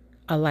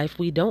a life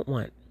we don't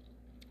want.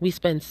 We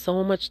spend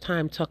so much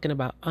time talking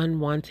about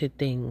unwanted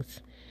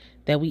things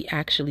that we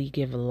actually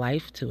give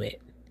life to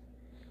it.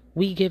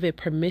 We give it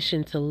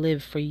permission to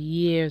live for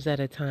years at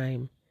a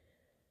time.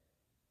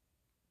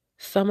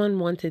 Some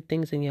unwanted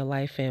things in your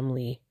life,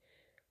 family,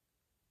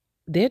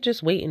 they're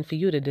just waiting for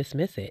you to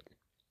dismiss it,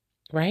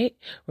 right?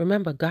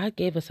 Remember, God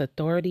gave us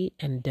authority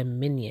and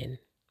dominion.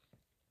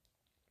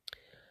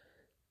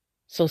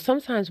 So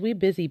sometimes we're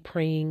busy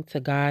praying to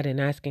God and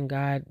asking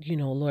God,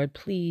 Lord,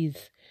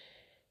 please.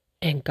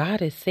 And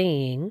God is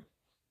saying,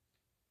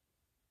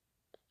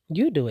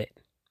 you do it,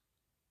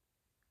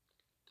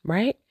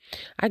 right?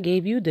 I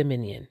gave you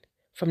dominion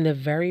from the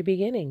very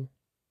beginning.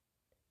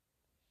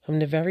 From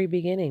the very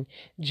beginning.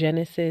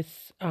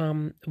 Genesis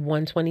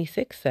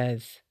 1:26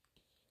 says,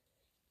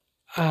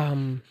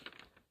 I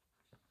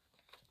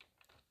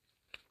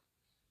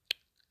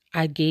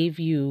gave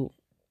you,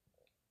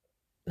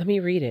 let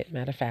me read it,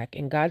 matter of fact.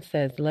 And God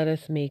says, let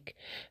us make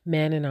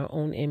man in our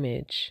own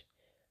image,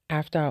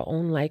 after our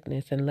own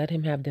likeness, and let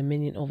him have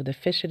dominion over the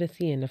fish of the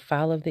sea and the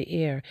fowl of the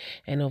air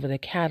and over the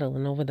cattle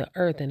and over the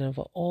earth and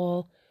over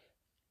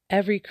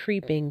every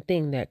creeping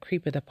thing that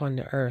creepeth upon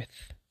the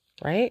earth,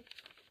 right?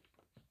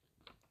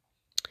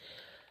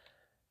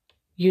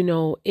 We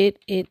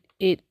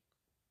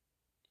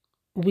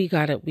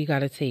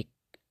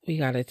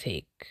gotta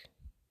take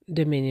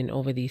dominion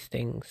over these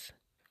things,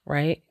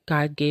 right?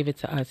 God gave it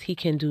to us. He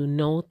can do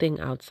no thing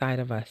outside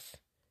of us,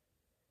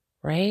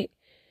 right?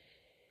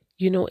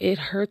 It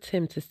hurts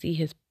him to see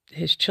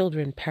his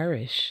children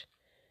perish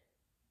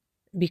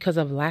because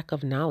of lack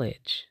of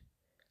knowledge.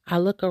 I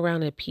look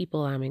around at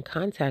people I'm in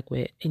contact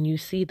with and you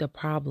see the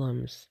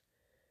problems,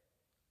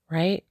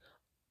 right?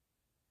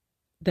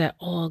 That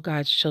all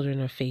God's children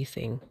are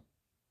facing,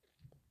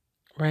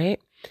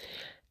 right?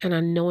 And I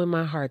know in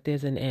my heart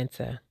there's an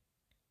answer.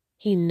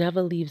 He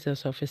never leaves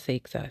us or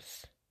forsakes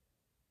us.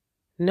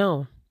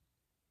 No,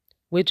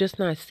 we're just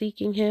not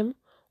seeking him,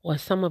 or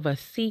some of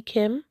us seek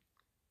him,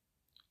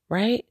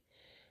 right?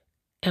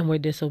 And we're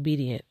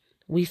disobedient.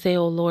 We say,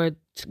 oh Lord,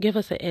 give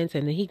us an answer.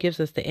 And then he gives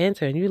us the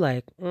answer. And you're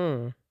like,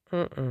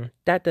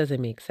 that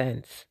doesn't make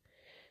sense.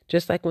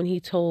 Just like when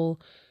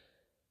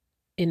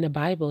in the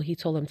Bible, he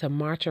told him to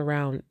march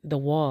around the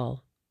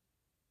wall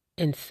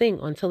and sing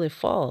until it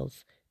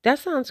falls. That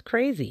sounds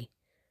crazy.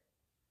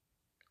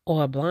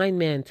 Or a blind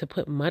man to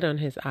put mud on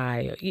his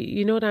eye.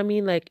 You know what I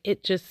mean? Like,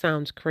 it just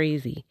sounds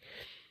crazy.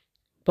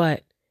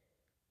 But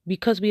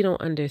because we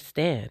don't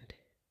understand,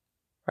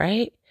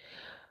 right?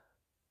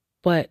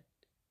 But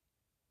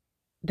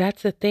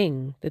that's the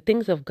thing. The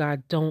things of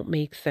God don't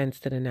make sense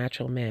to the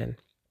natural man,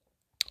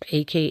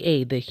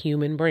 aka the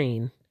human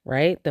brain,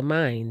 right? The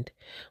mind.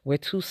 We're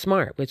too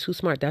smart. We're too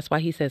smart. That's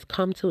why he says,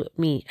 come to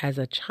me as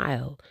a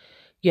child.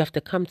 You have to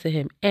come to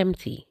him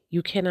empty.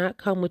 You cannot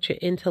come with your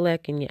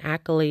intellect and your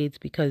accolades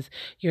because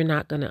you're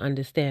not going to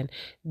understand.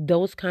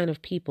 Those kind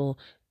of people,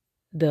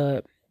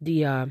 how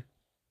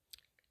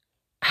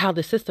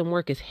the system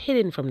works is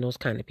hidden from those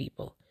kind of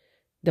people.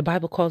 The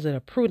Bible calls it a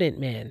prudent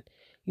man.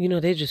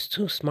 They're just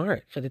too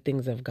smart for the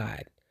things of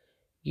God,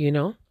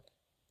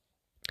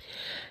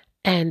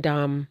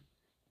 And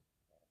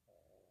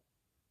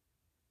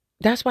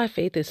that's why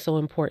faith is so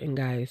important,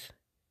 guys.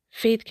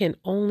 Faith can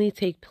only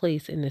take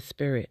place in the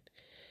spirit.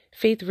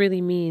 Faith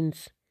really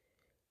means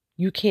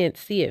you can't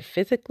see it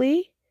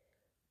physically,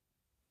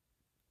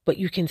 but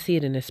you can see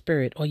it in the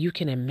spirit, or you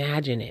can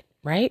imagine it,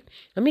 right?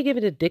 Let me give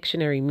it a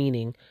dictionary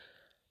meaning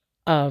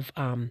of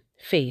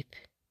faith.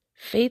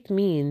 Faith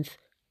means,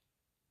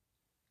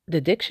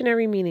 the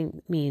dictionary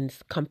meaning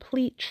means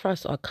complete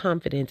trust or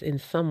confidence in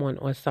someone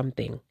or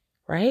something,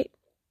 right?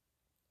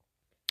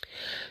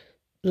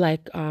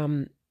 Like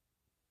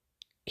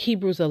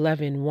Hebrews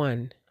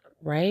 11:1,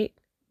 right?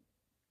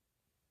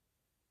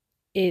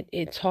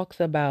 It talks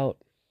about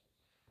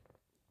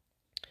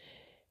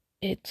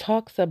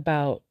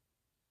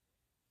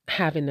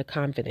having the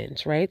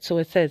confidence, right? So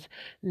it says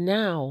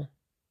now,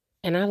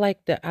 and I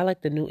like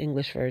the New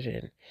English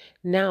Version.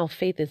 Now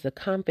faith is the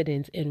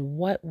confidence in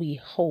what we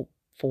hope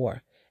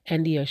for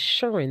and the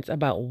assurance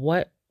about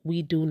what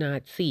we do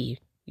not see.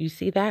 You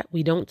see that?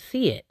 We don't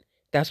see it.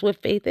 That's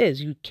what faith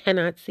is. You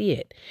cannot see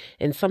it.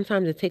 And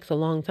sometimes it takes a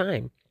long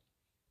time.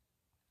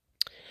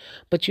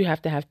 But you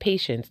have to have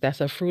patience.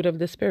 That's a fruit of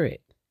the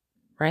Spirit,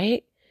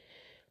 right?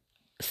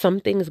 Some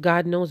things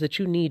God knows that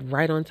you need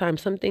right on time.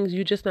 Some things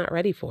you're just not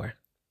ready for.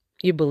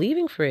 You're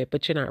believing for it,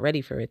 but you're not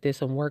ready for it. There's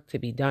some work to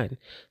be done.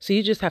 So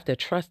you just have to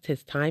trust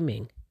his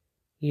timing.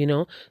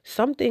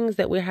 Some things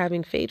that we're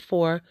having faith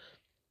for,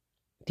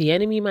 the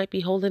enemy might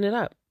be holding it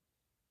up,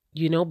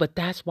 but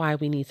that's why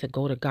we need to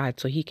go to God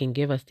so he can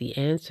give us the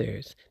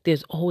answers.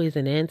 There's always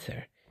an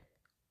answer,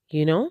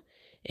 and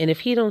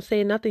if he don't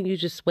say nothing, you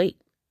just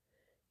wait.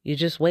 You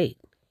just wait.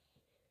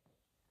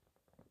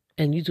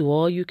 And you do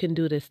all you can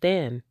do to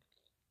stand.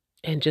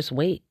 and just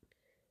wait,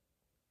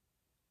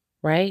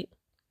 right?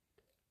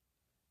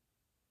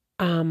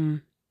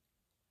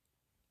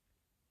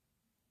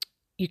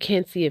 You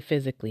can't see it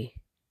physically.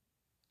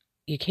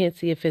 You can't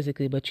see it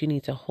physically, but you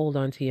need to hold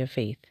on to your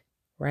faith,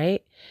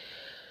 right?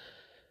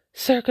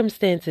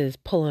 Circumstances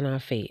pull on our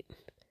faith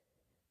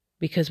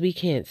because we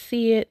can't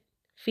see it,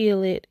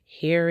 feel it,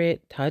 hear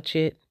it, touch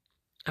it.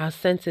 Our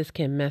senses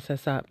can mess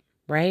us up,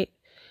 right?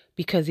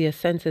 Because your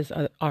senses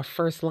are our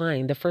first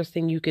line. The first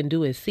thing you can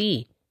do is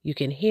see. You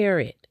can hear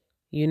it,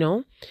 you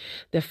know?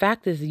 The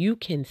fact is you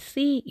can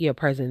see your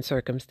present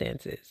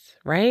circumstances,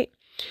 right?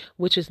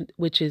 Which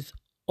is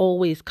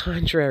always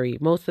contrary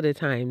most of the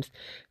times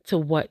to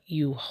what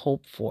you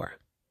hope for.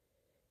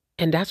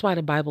 And that's why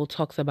the Bible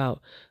talks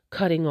about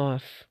plucking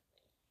out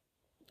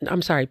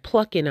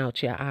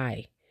your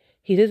eye.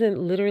 He doesn't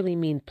literally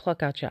mean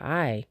pluck out your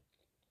eye,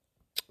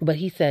 but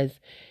he says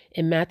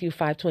in Matthew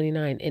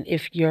 5:29, and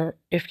if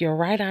your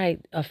right eye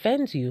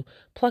offends you,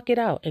 pluck it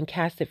out and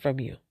cast it from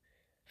you,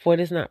 for it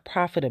is not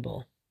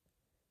profitable.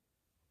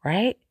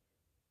 Right?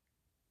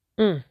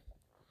 You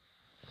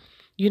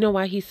know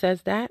why he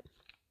says that?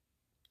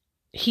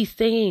 He's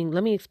saying,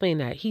 let me explain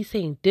that. He's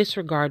saying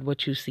disregard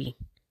what you see,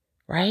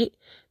 right?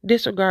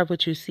 Disregard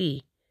what you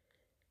see.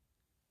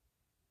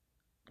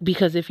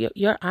 Because if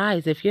your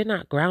eyes, if you're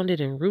not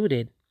grounded and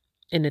rooted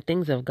in the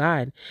things of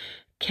God,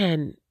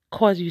 can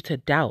cause you to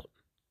doubt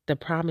the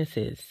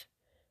promises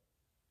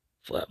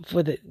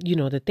for the,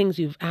 the things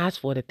you've asked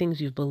for, the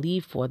things you've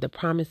believed for, the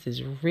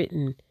promises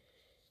written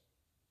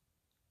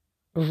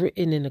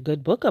in a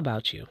good book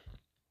about you.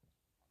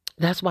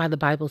 That's why the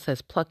Bible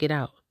says pluck it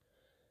out.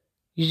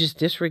 You're just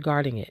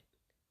disregarding it.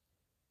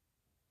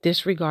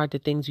 Disregard the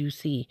things you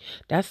see.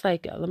 That's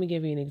like, let me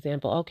give you an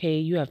example. Okay,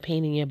 you have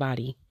pain in your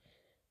body.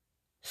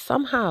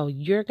 Somehow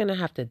you're going to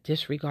have to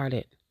disregard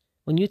it.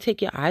 When you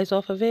take your eyes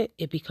off of it,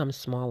 it becomes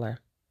smaller,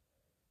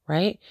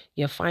 right?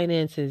 Your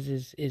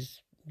finances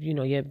is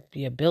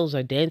your bills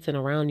are dancing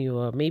around you,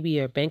 or maybe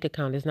your bank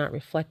account is not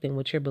reflecting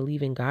what you're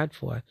believing God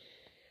for.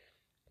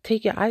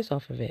 Take your eyes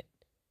off of it.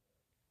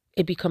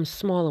 It becomes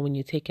smaller when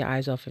you take your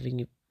eyes off of it and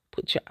you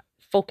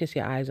focus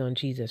your eyes on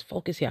Jesus.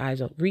 Focus your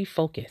eyes on,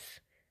 refocus,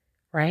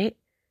 right?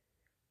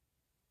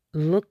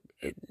 Look,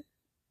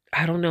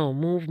 I don't know,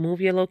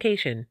 move your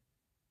location.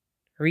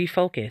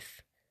 Refocus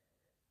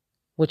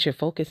what you're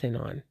focusing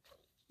on.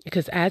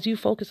 Because as you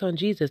focus on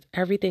Jesus,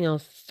 everything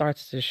else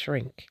starts to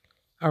shrink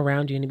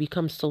around you and it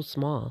becomes so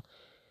small.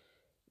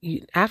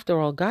 After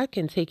all, God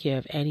can take care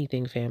of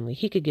anything, family.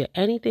 He could get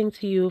anything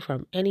to you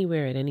from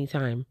anywhere at any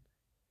time.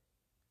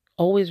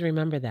 Always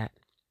remember that.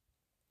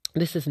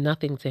 This is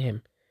nothing to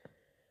him,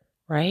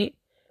 right?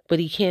 But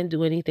he can't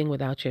do anything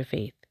without your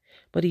faith.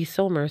 But he's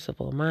so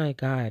merciful. My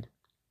God.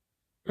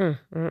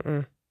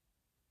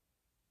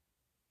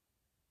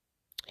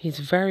 He's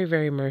very,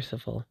 very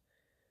merciful.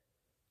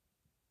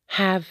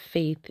 Have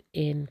faith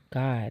in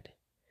God.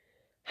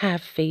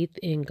 Have faith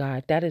in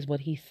God. That is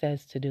what he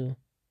says to do.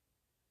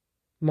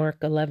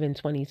 Mark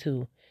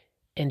 11:22.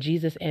 And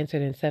Jesus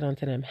answered and said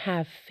unto them,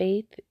 have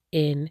faith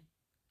in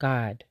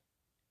God.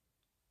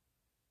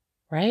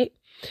 Right?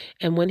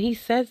 And when he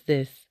says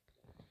this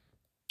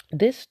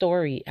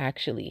story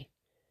actually,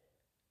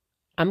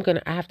 I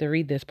have to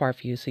read this part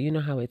for you so you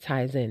know how it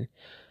ties in.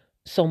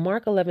 So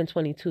Mark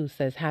 11:22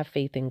 says, have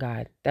faith in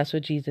God. That's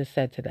what Jesus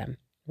said to them,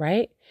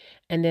 right?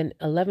 And then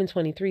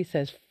 11:23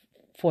 says,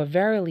 for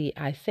verily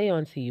I say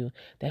unto you,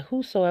 that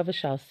whosoever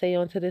shall say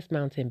unto this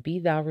mountain, be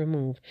thou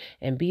removed,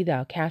 and be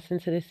thou cast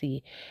into the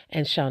sea,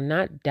 and shall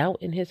not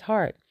doubt in his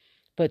heart,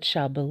 but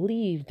shall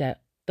believe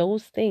that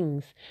those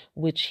things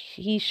which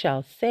he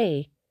shall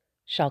say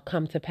shall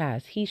come to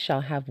pass, he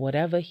shall have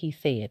whatever he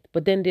saith.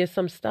 But then there's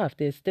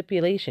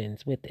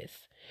stipulations with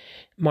this.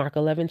 Mark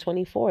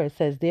 11:24, it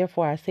says,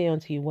 therefore I say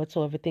unto you,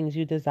 whatsoever things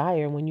you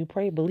desire, when you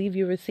pray, believe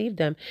you receive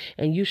them,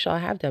 and you shall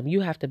have them.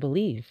 You have to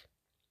believe,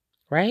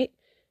 right?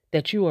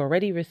 That you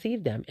already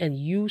received them, and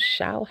you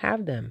shall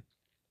have them.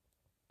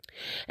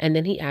 And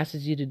then he asks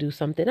you to do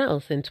something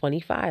else in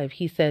 25.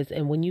 He says,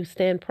 and when you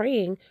stand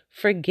praying,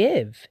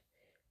 forgive.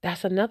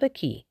 That's another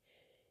key.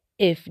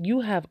 If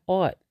you have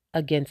aught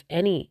against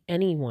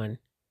anyone,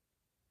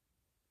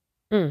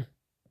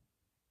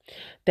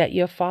 that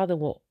your Father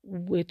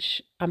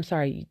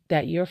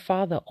that your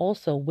Father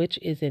also, which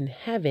is in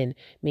heaven,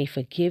 may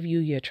forgive you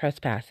your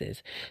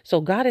trespasses. So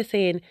God is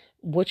saying,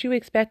 what you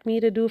expect me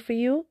to do for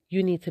you,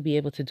 you need to be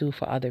able to do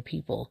for other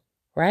people,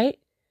 right?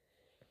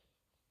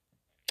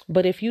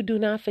 But if you do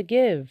not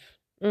forgive,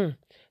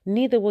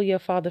 neither will your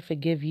Father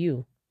forgive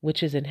you,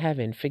 which is in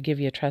heaven, forgive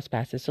your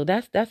trespasses. So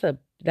that's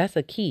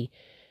a key.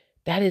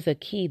 That is a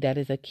key. That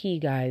is a key,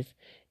 guys.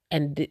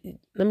 And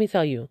let me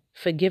tell you,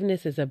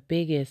 forgiveness is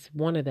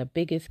one of the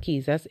biggest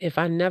keys. That's if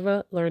I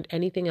never learned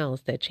anything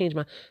else that changed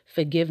my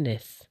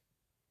forgiveness.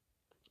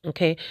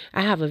 Okay.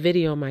 I have a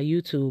video on my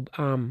YouTube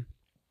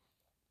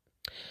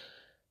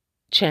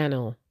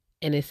channel,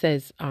 and it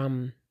says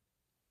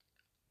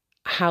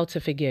how to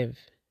forgive,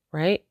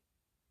 right?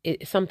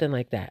 It's something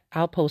like that.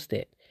 I'll post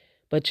it.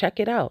 But check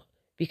it out,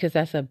 because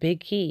that's a big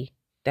key.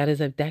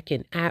 that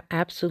can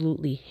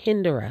absolutely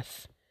hinder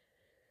us,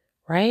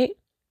 right?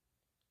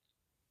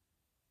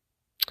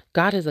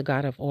 God is a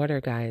God of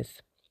order,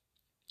 guys.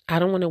 I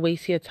don't want to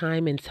waste your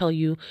time and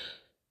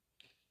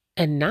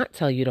not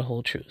tell you the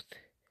whole truth.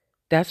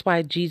 That's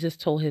why Jesus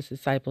told his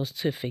disciples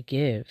to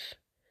forgive.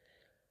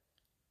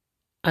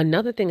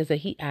 Another thing is that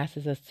he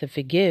asks us to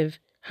forgive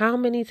how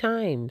many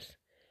times?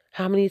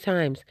 How many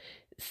times?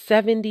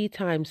 70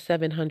 times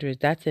 700.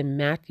 That's in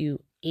Matthew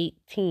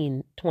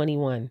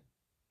 18:21.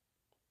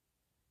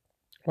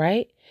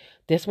 Right?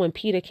 This when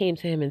Peter came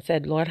to him and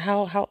said, Lord,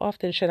 how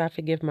often should I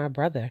forgive my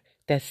brother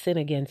that sin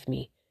against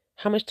me?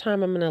 How much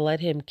time I'm going to let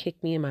him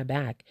kick me in my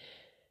back?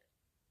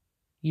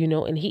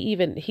 And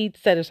he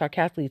said it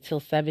sarcastically,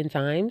 till 7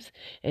 times.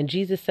 And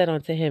Jesus said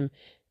unto him,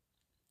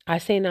 I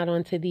say not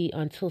unto thee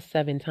until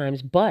 7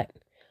 times, but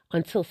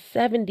until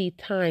 70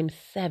 times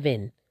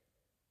 7.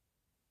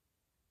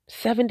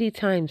 70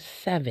 times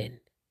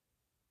 7.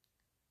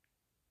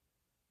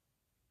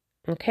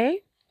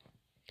 Okay?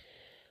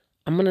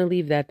 I'm going to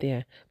leave that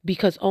there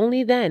because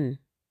only then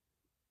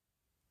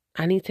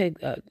I need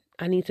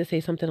to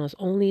say something else.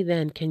 Only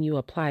then can you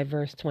apply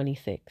verse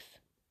 26.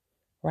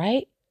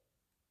 Right?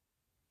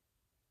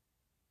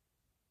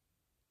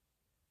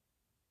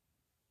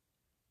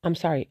 I'm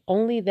sorry.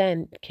 Only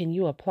then can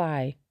you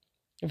apply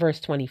verse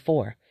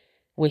 24,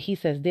 where he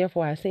says,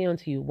 therefore I say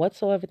unto you,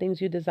 whatsoever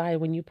things you desire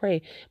when you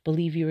pray,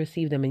 believe you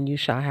receive them and you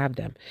shall have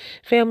them.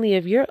 Family,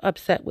 if you're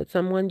upset with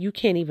someone, you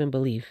can't even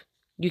believe.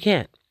 You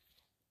can't.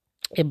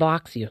 It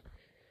blocks you.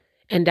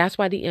 And that's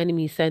why the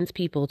enemy sends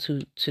people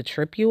to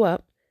trip you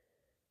up,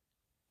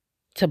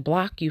 to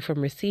block you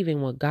from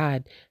receiving what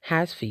God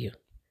has for you.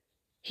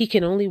 He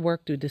can only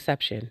work through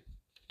deception.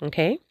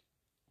 Okay?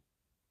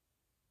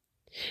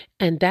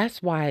 And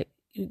that's why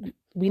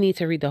we need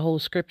to read the whole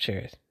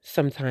scriptures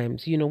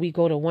sometimes. We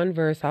go to one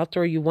verse, I'll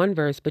throw you one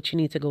verse, but you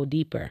need to go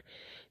deeper.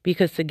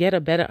 Because to get a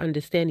better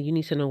understanding, you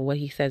need to know what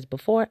he says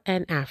before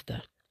and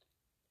after.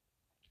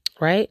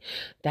 Right?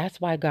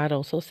 That's why God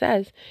also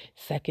says,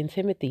 2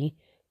 Timothy,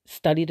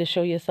 study to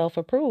show yourself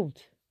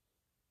approved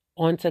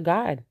unto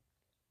God.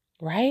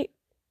 Right?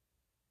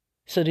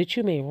 So that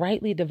you may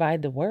rightly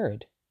divide the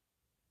word.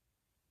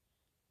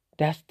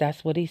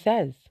 That's what he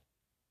says.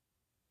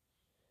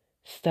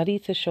 Study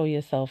to show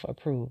yourself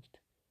approved,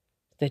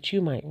 that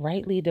you might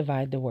rightly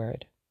divide the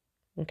word.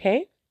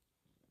 Okay?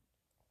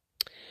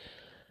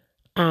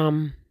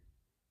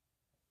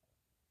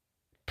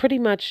 Pretty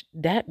much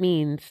that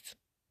means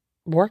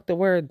work the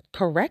word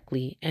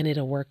correctly and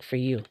it'll work for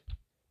you.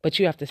 But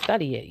you have to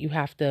study it. You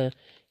have to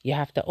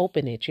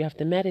open it. You have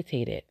to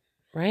meditate it,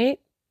 right?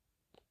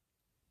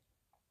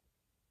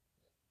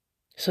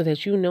 So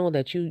that you know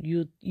that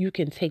you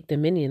can take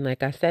dominion.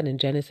 Like I said in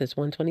Genesis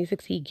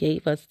 1:26, he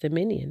gave us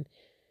dominion.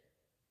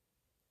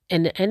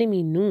 And the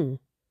enemy knew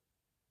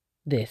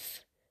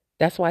this.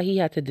 That's why he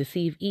had to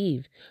deceive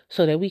Eve,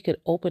 so that we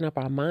could open up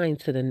our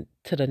minds to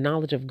the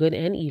knowledge of good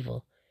and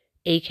evil,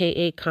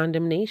 aka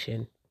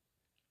condemnation.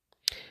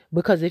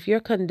 Because if you're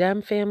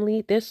condemned,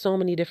 family, there's so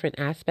many different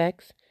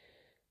aspects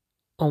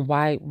on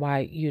why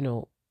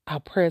our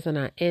prayers are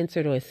not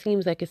answered, or it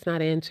seems like it's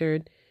not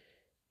answered.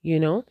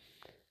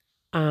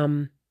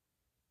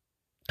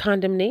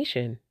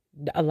 Condemnation.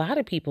 A lot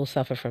of people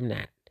suffer from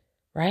that,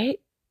 right?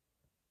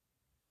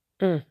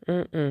 And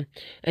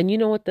you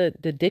know what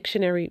the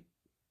dictionary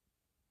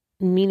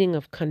meaning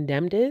of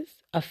condemned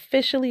is?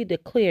 Officially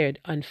declared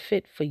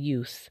unfit for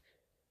use.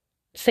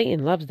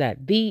 Satan loves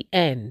that. The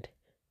end.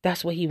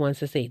 That's what he wants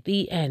to say.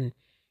 The end.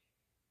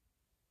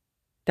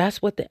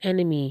 That's what the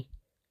enemy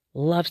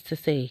loves to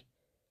say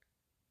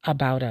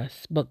about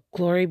us. But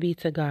glory be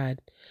to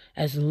God.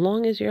 As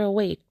long as you're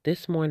awake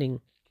this morning,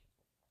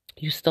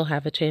 you still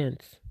have a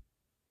chance.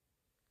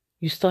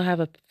 You still have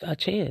a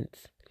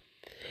chance.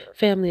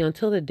 Family,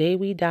 until the day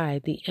we die,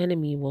 the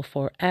enemy will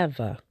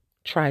forever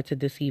try to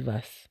deceive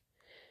us.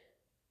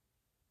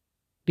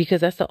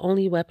 Because that's the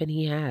only weapon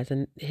he has.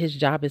 And his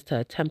job is to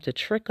attempt to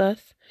trick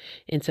us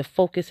into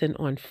focusing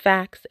on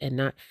facts and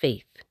not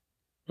faith.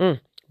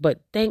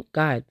 But thank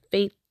God,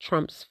 faith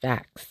trumps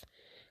facts.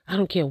 I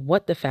don't care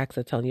what the facts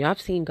are telling you.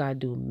 I've seen God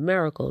do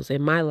miracles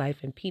in my life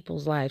and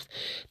people's lives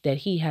that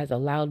he has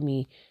allowed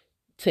me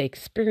to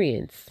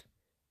experience.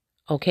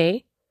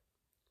 Okay?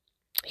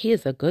 He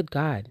is a good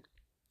God.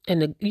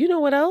 And you know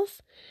what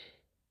else?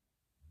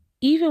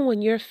 Even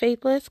when you're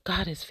faithless,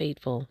 God is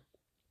faithful.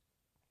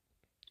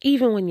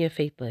 Even when you're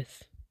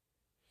faithless.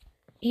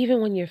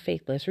 Even when you're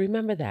faithless,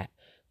 remember that.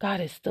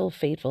 God is still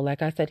faithful.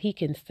 Like I said, he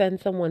can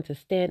send someone to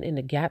stand in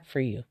the gap for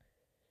you.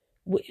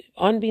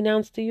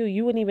 Unbeknownst to you,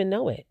 you wouldn't even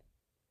know it.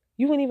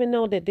 You wouldn't even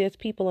know that there's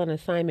people on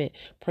assignment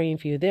praying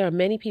for you. There are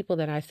many people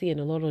that I see, and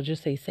the Lord will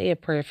just say a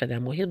prayer for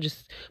them, or he'll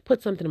just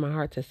put something in my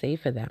heart to say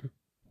for them.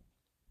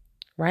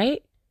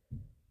 Right?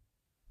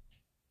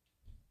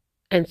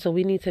 And so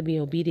we need to be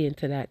obedient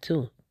to that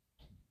too.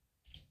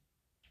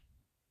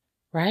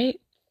 Right?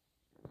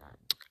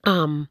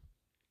 God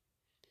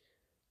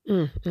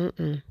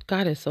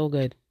is so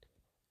good.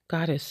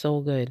 God is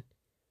so good.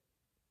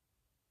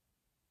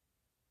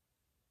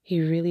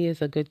 He really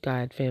is a good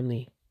God,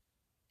 family.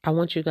 I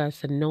want you guys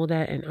to know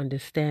that and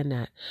understand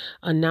that.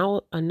 And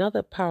now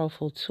another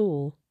powerful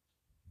tool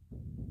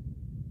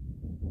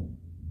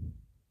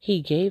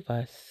he gave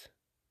us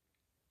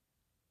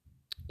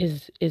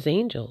is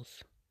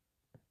angels.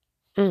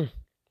 Mm,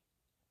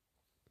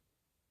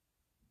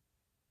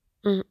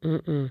 mm,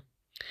 mm, mm.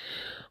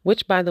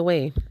 Which, by the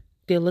way,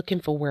 they're looking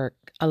for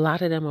work. A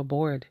lot of them are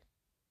bored.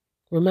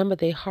 Remember,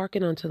 they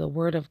hearken unto the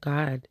word of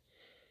God.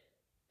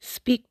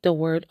 Speak the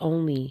word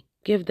only.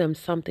 Give them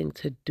something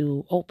to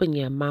do. Open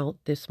your mouth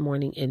this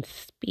morning and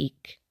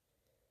speak.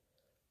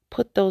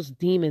 Put those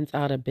demons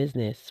out of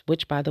business,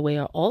 which, by the way,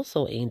 are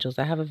also angels.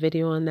 I have a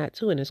video on that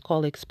too, and it's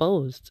called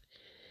Exposed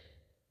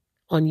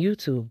on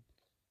YouTube.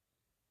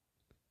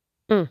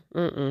 Mm,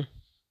 mm, mm.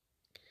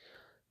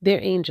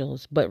 They're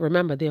angels, but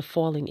remember, they're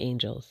falling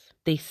angels.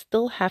 They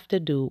still have to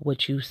do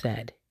what you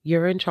said.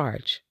 You're in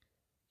charge.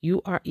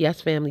 You are,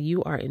 yes, family,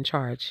 you are in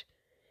charge.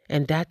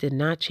 And that did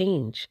not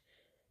change.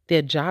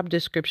 Their job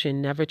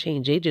description never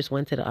changed. They just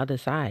went to the other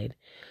side.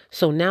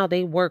 So now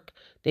they work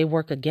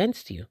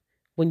against you.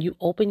 When you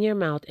open your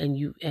mouth and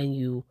you're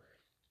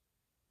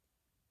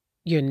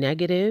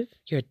negative,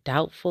 you're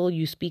doubtful,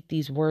 you speak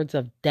these words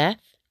of death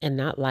and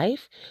not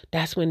life,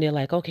 that's when they're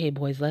like, okay,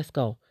 boys, let's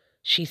go.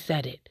 She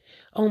said it.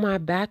 Oh, my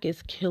back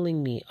is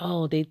killing me.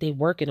 Oh, they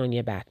working on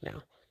your back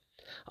now.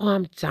 Oh,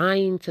 I'm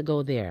dying to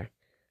go there.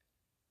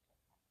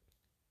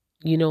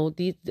 You know,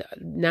 these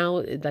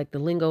now, like the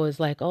lingo is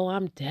like, oh,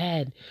 I'm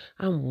dead.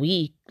 I'm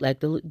weak. Like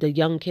the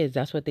young kids,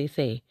 that's what they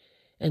say.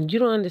 And you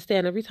don't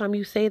understand. Every time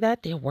you say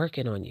that, they're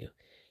working on you.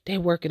 They're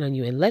working on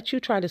you and let you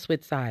try to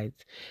switch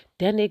sides.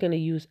 Then they're going to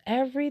use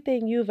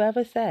everything you've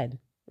ever said.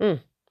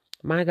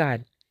 My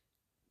God,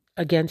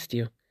 against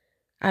you.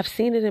 I've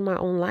seen it in my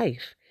own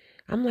life.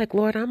 I'm like,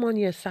 Lord, I'm on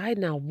your side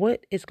now.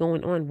 What is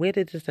going on? Where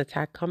did this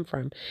attack come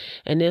from?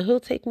 And then he'll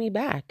take me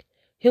back.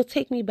 He'll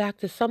take me back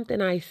to something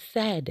I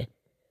said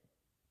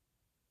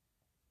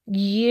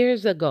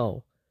years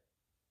ago.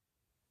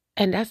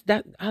 And that's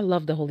that. I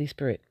love the Holy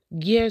Spirit.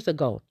 Years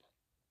ago.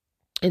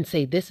 And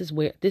say, this is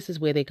where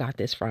they got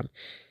this from.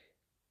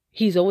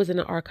 He's always in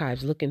the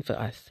archives looking for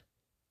us,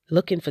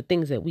 looking for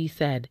things that we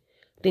said,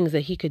 things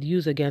that he could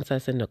use against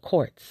us in the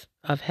courts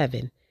of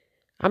heaven.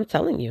 I'm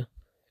telling you.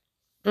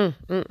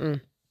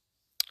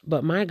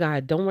 But my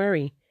God, don't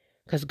worry,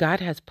 because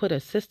God has put a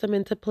system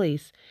into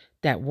place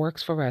that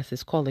works for us.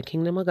 It's called the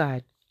kingdom of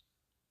God.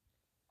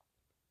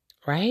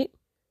 Right?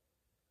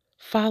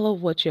 Follow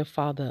what your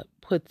Father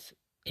puts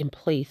in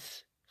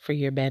place for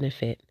your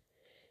benefit.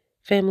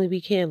 Family, we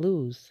can't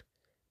lose.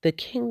 The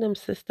kingdom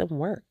system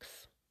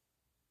works.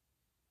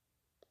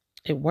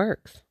 It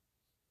works.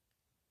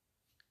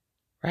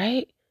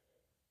 Right?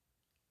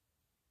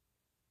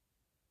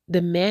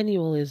 The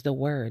manual is the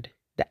word.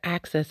 The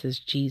access is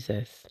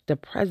Jesus. The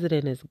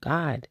president is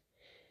God.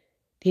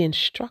 The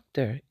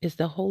instructor is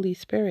the Holy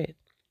Spirit.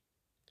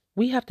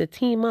 We have to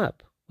team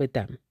up with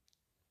them.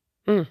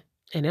 And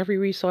every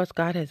resource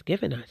God has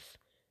given us.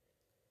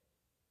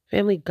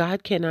 Family,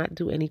 God cannot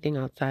do anything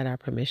outside our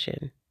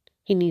permission.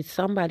 He needs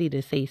somebody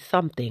to say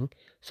something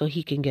so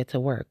he can get to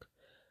work.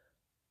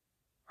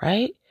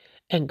 Right?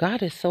 And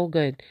God is so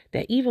good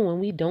that even when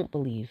we don't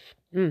believe,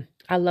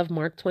 I love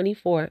Mark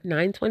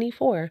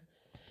 9:24.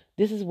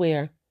 This is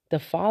where there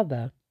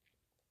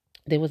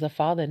was a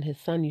father and his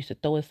son used to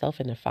throw himself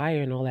in the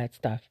fire and all that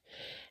stuff.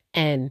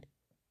 And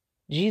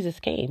Jesus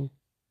came.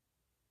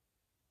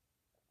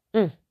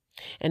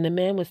 And the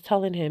man was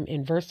telling him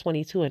in verse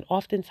 22, and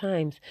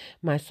oftentimes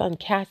my son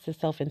cast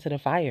himself into the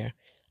fire,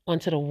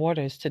 onto the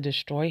waters to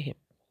destroy him.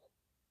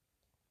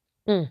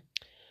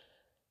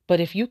 But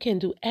if you can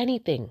do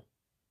anything,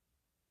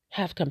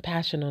 have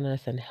compassion on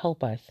us and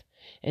help us.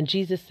 And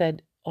Jesus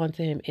said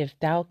unto him, if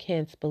thou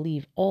canst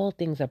believe, all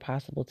things are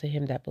possible to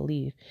him that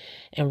believe.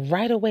 And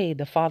right away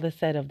the father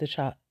said of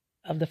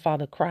the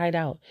father cried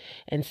out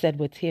and said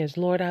with tears,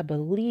 Lord, I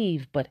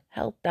believe, but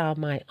help thou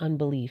my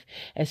unbelief.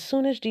 As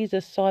soon as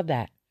Jesus saw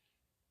that,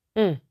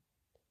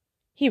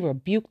 he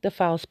rebuked the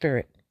foul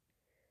spirit.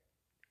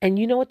 And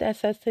you know what that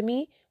says to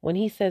me? When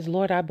he says,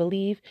 Lord, I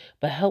believe,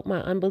 but help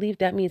my unbelief,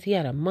 that means he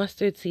had a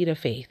mustard seed of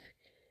faith.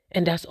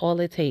 And that's all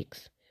it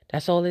takes.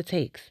 That's all it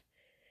takes.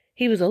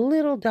 He was a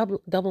little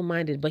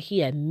double-minded, but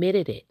he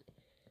admitted it.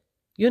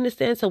 You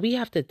understand? So we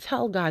have to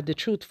tell God the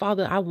truth.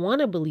 Father, I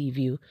want to believe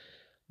you,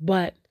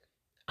 but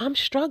I'm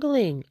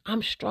struggling.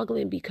 I'm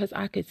struggling because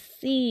I could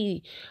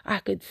see,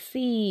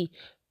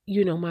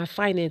 my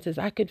finances.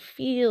 I could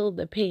feel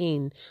the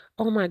pain.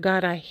 Oh my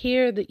God, I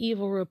hear the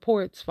evil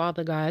reports,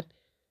 Father God.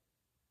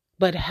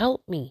 But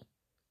help me.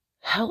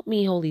 Help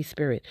me, Holy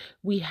Spirit.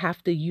 We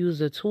have to use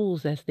the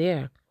tools that's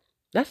there.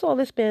 That's all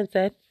this man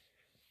said.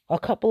 A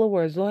couple of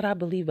words. Lord, I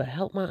believe, but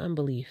help my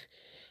unbelief.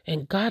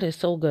 And God is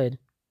so good.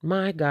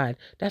 My God,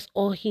 that's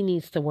all he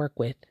needs to work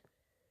with.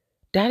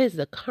 That is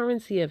the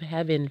currency of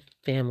heaven,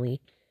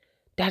 family.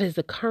 That is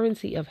the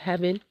currency of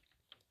heaven.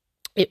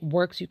 It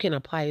works. You can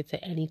apply it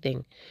to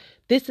anything.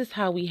 This is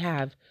how we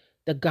have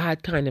the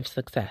God kind of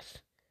success.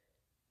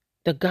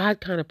 The God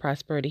kind of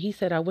prosperity. He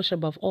said, I wish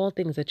above all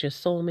things that your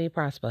soul may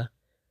prosper.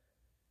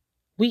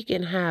 We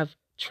can have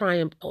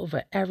triumph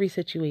over every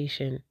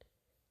situation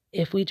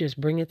if we just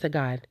bring it to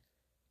God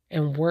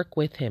and work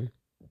with him.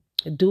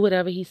 Do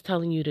whatever he's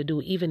telling you to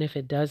do, even if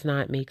it does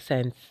not make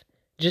sense.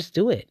 Just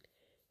do it.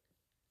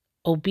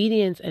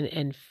 Obedience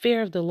and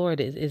fear of the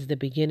Lord is the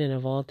beginning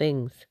of all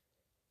things.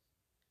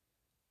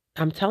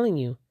 I'm telling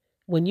you,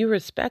 when you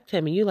respect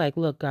him and you like,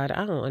 look, God,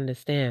 I don't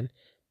understand,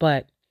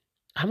 but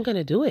I'm going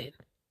to do it.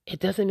 It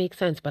doesn't make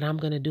sense, but I'm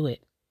going to do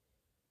it.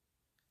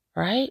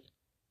 Right?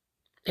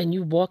 And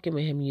you walking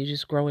with him, you're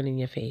just growing in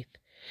your faith.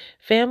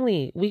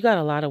 Family, we got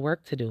a lot of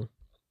work to do.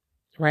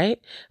 Right?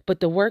 But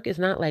the work is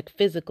not like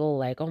physical,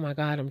 like, oh my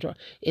God,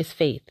 it's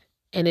faith.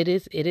 And it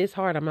is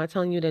hard. I'm not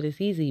telling you that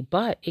it's easy,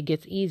 but it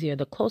gets easier.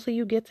 The closer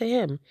you get to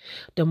him,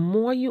 the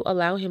more you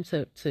allow him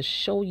to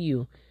show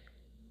you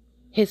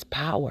his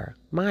power.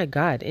 My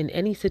God, in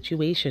any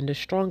situation, the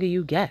stronger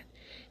you get.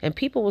 And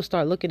people will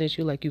start looking at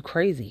you like you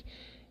crazy.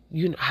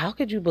 How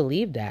could you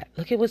believe that?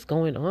 Look at what's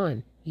going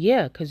on.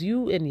 Yeah, because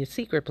you in your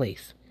secret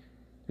place.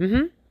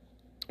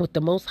 With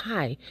the Most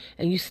High.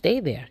 And you stay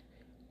there.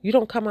 You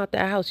don't come out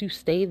that house. You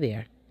stay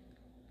there.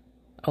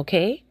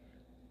 Okay?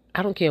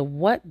 I don't care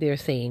what they're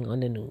saying on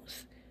the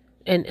news.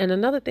 And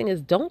another thing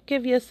is, don't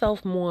give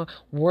yourself more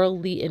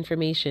worldly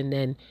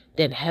information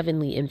than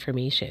heavenly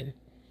information.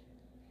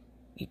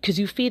 Because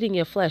you feeding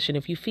your flesh. And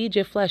if you feed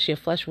your flesh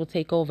will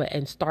take over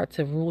and start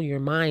to rule your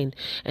mind.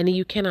 And then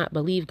you cannot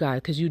believe God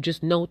because you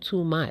just know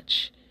too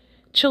much.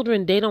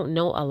 Children, they don't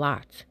know a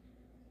lot.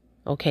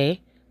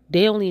 Okay?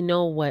 They only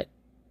know what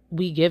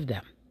we give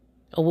them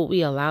or what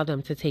we allow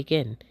them to take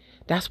in.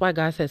 That's why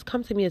God says,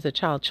 come to me as a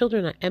child.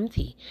 Children are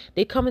empty.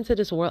 They come into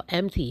this world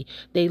empty.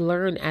 They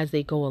learn as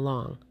they go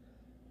along.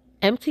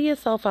 Empty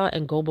yourself out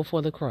and go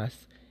before the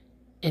cross.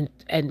 And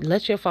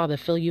let your Father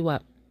fill you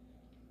up.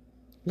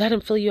 Let him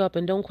fill you up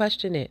and don't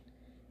question it.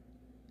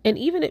 And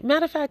even,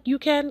 matter of fact, you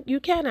can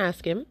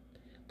ask him.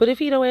 But if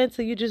he don't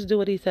answer, you just do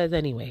what he says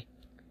anyway.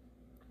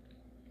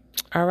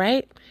 All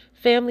right?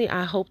 Family,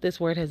 I hope this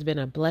word has been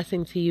a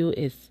blessing to you.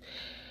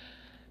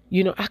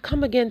 I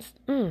come against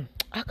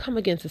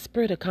the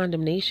spirit of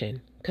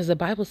condemnation, because the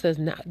Bible says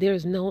there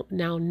is no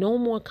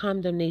more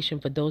condemnation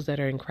for those that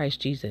are in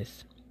Christ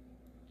Jesus,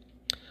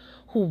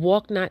 who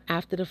walk not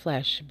after the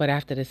flesh, but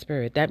after the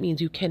spirit. That means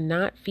you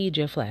cannot feed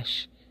your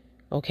flesh.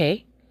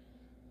 Okay?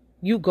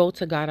 You go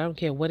to God. I don't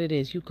care what it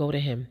is. You go to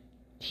him.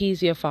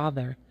 He's your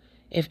Father.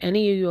 If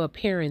any of your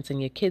parents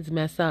and your kids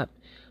mess up,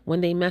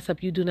 when they mess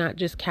up, you do not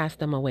just cast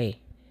them away.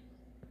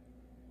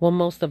 Well,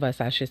 most of us,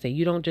 I should say,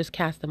 you don't just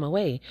cast them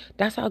away.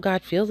 That's how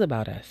God feels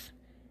about us.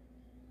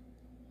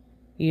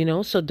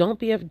 So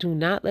do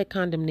not let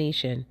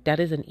condemnation, that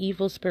is an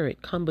evil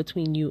spirit, come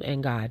between you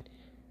and God.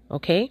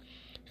 Okay?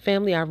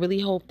 Family, I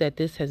really hope that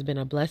this has been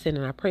a blessing,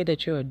 and I pray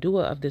that you're a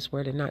doer of this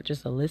word and not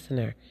just a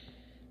listener.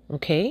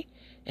 Okay?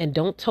 And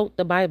don't tote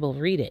the Bible,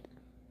 read it.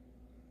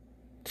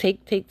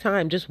 Take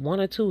time, just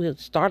one or two.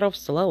 Start off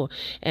slow.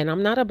 And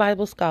I'm not a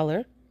Bible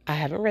scholar. I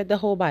haven't read the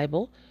whole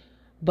Bible.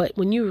 But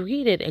when you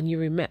read it and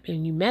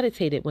you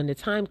meditate it, when the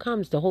time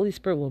comes, the Holy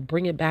Spirit will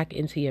bring it back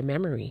into your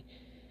memory.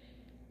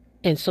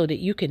 And so that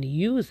you can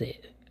use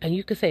it. And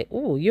you can say,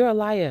 oh, you're a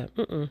liar.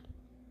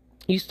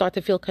 You start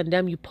to feel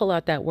condemned. You pull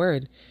out that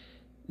word.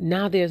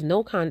 Now there's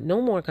no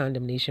more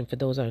condemnation for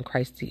those on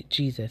Christ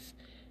Jesus.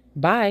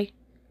 Bye.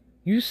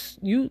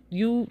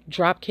 You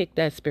drop kick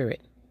that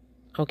spirit.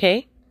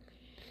 Okay?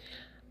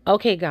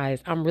 Okay,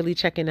 guys, I'm really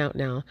checking out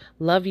now.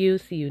 Love you.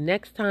 See you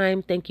next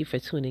time. Thank you for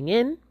tuning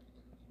in.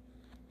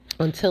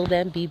 Until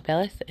then, be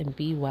blessed and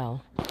be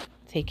well.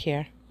 Take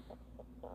care.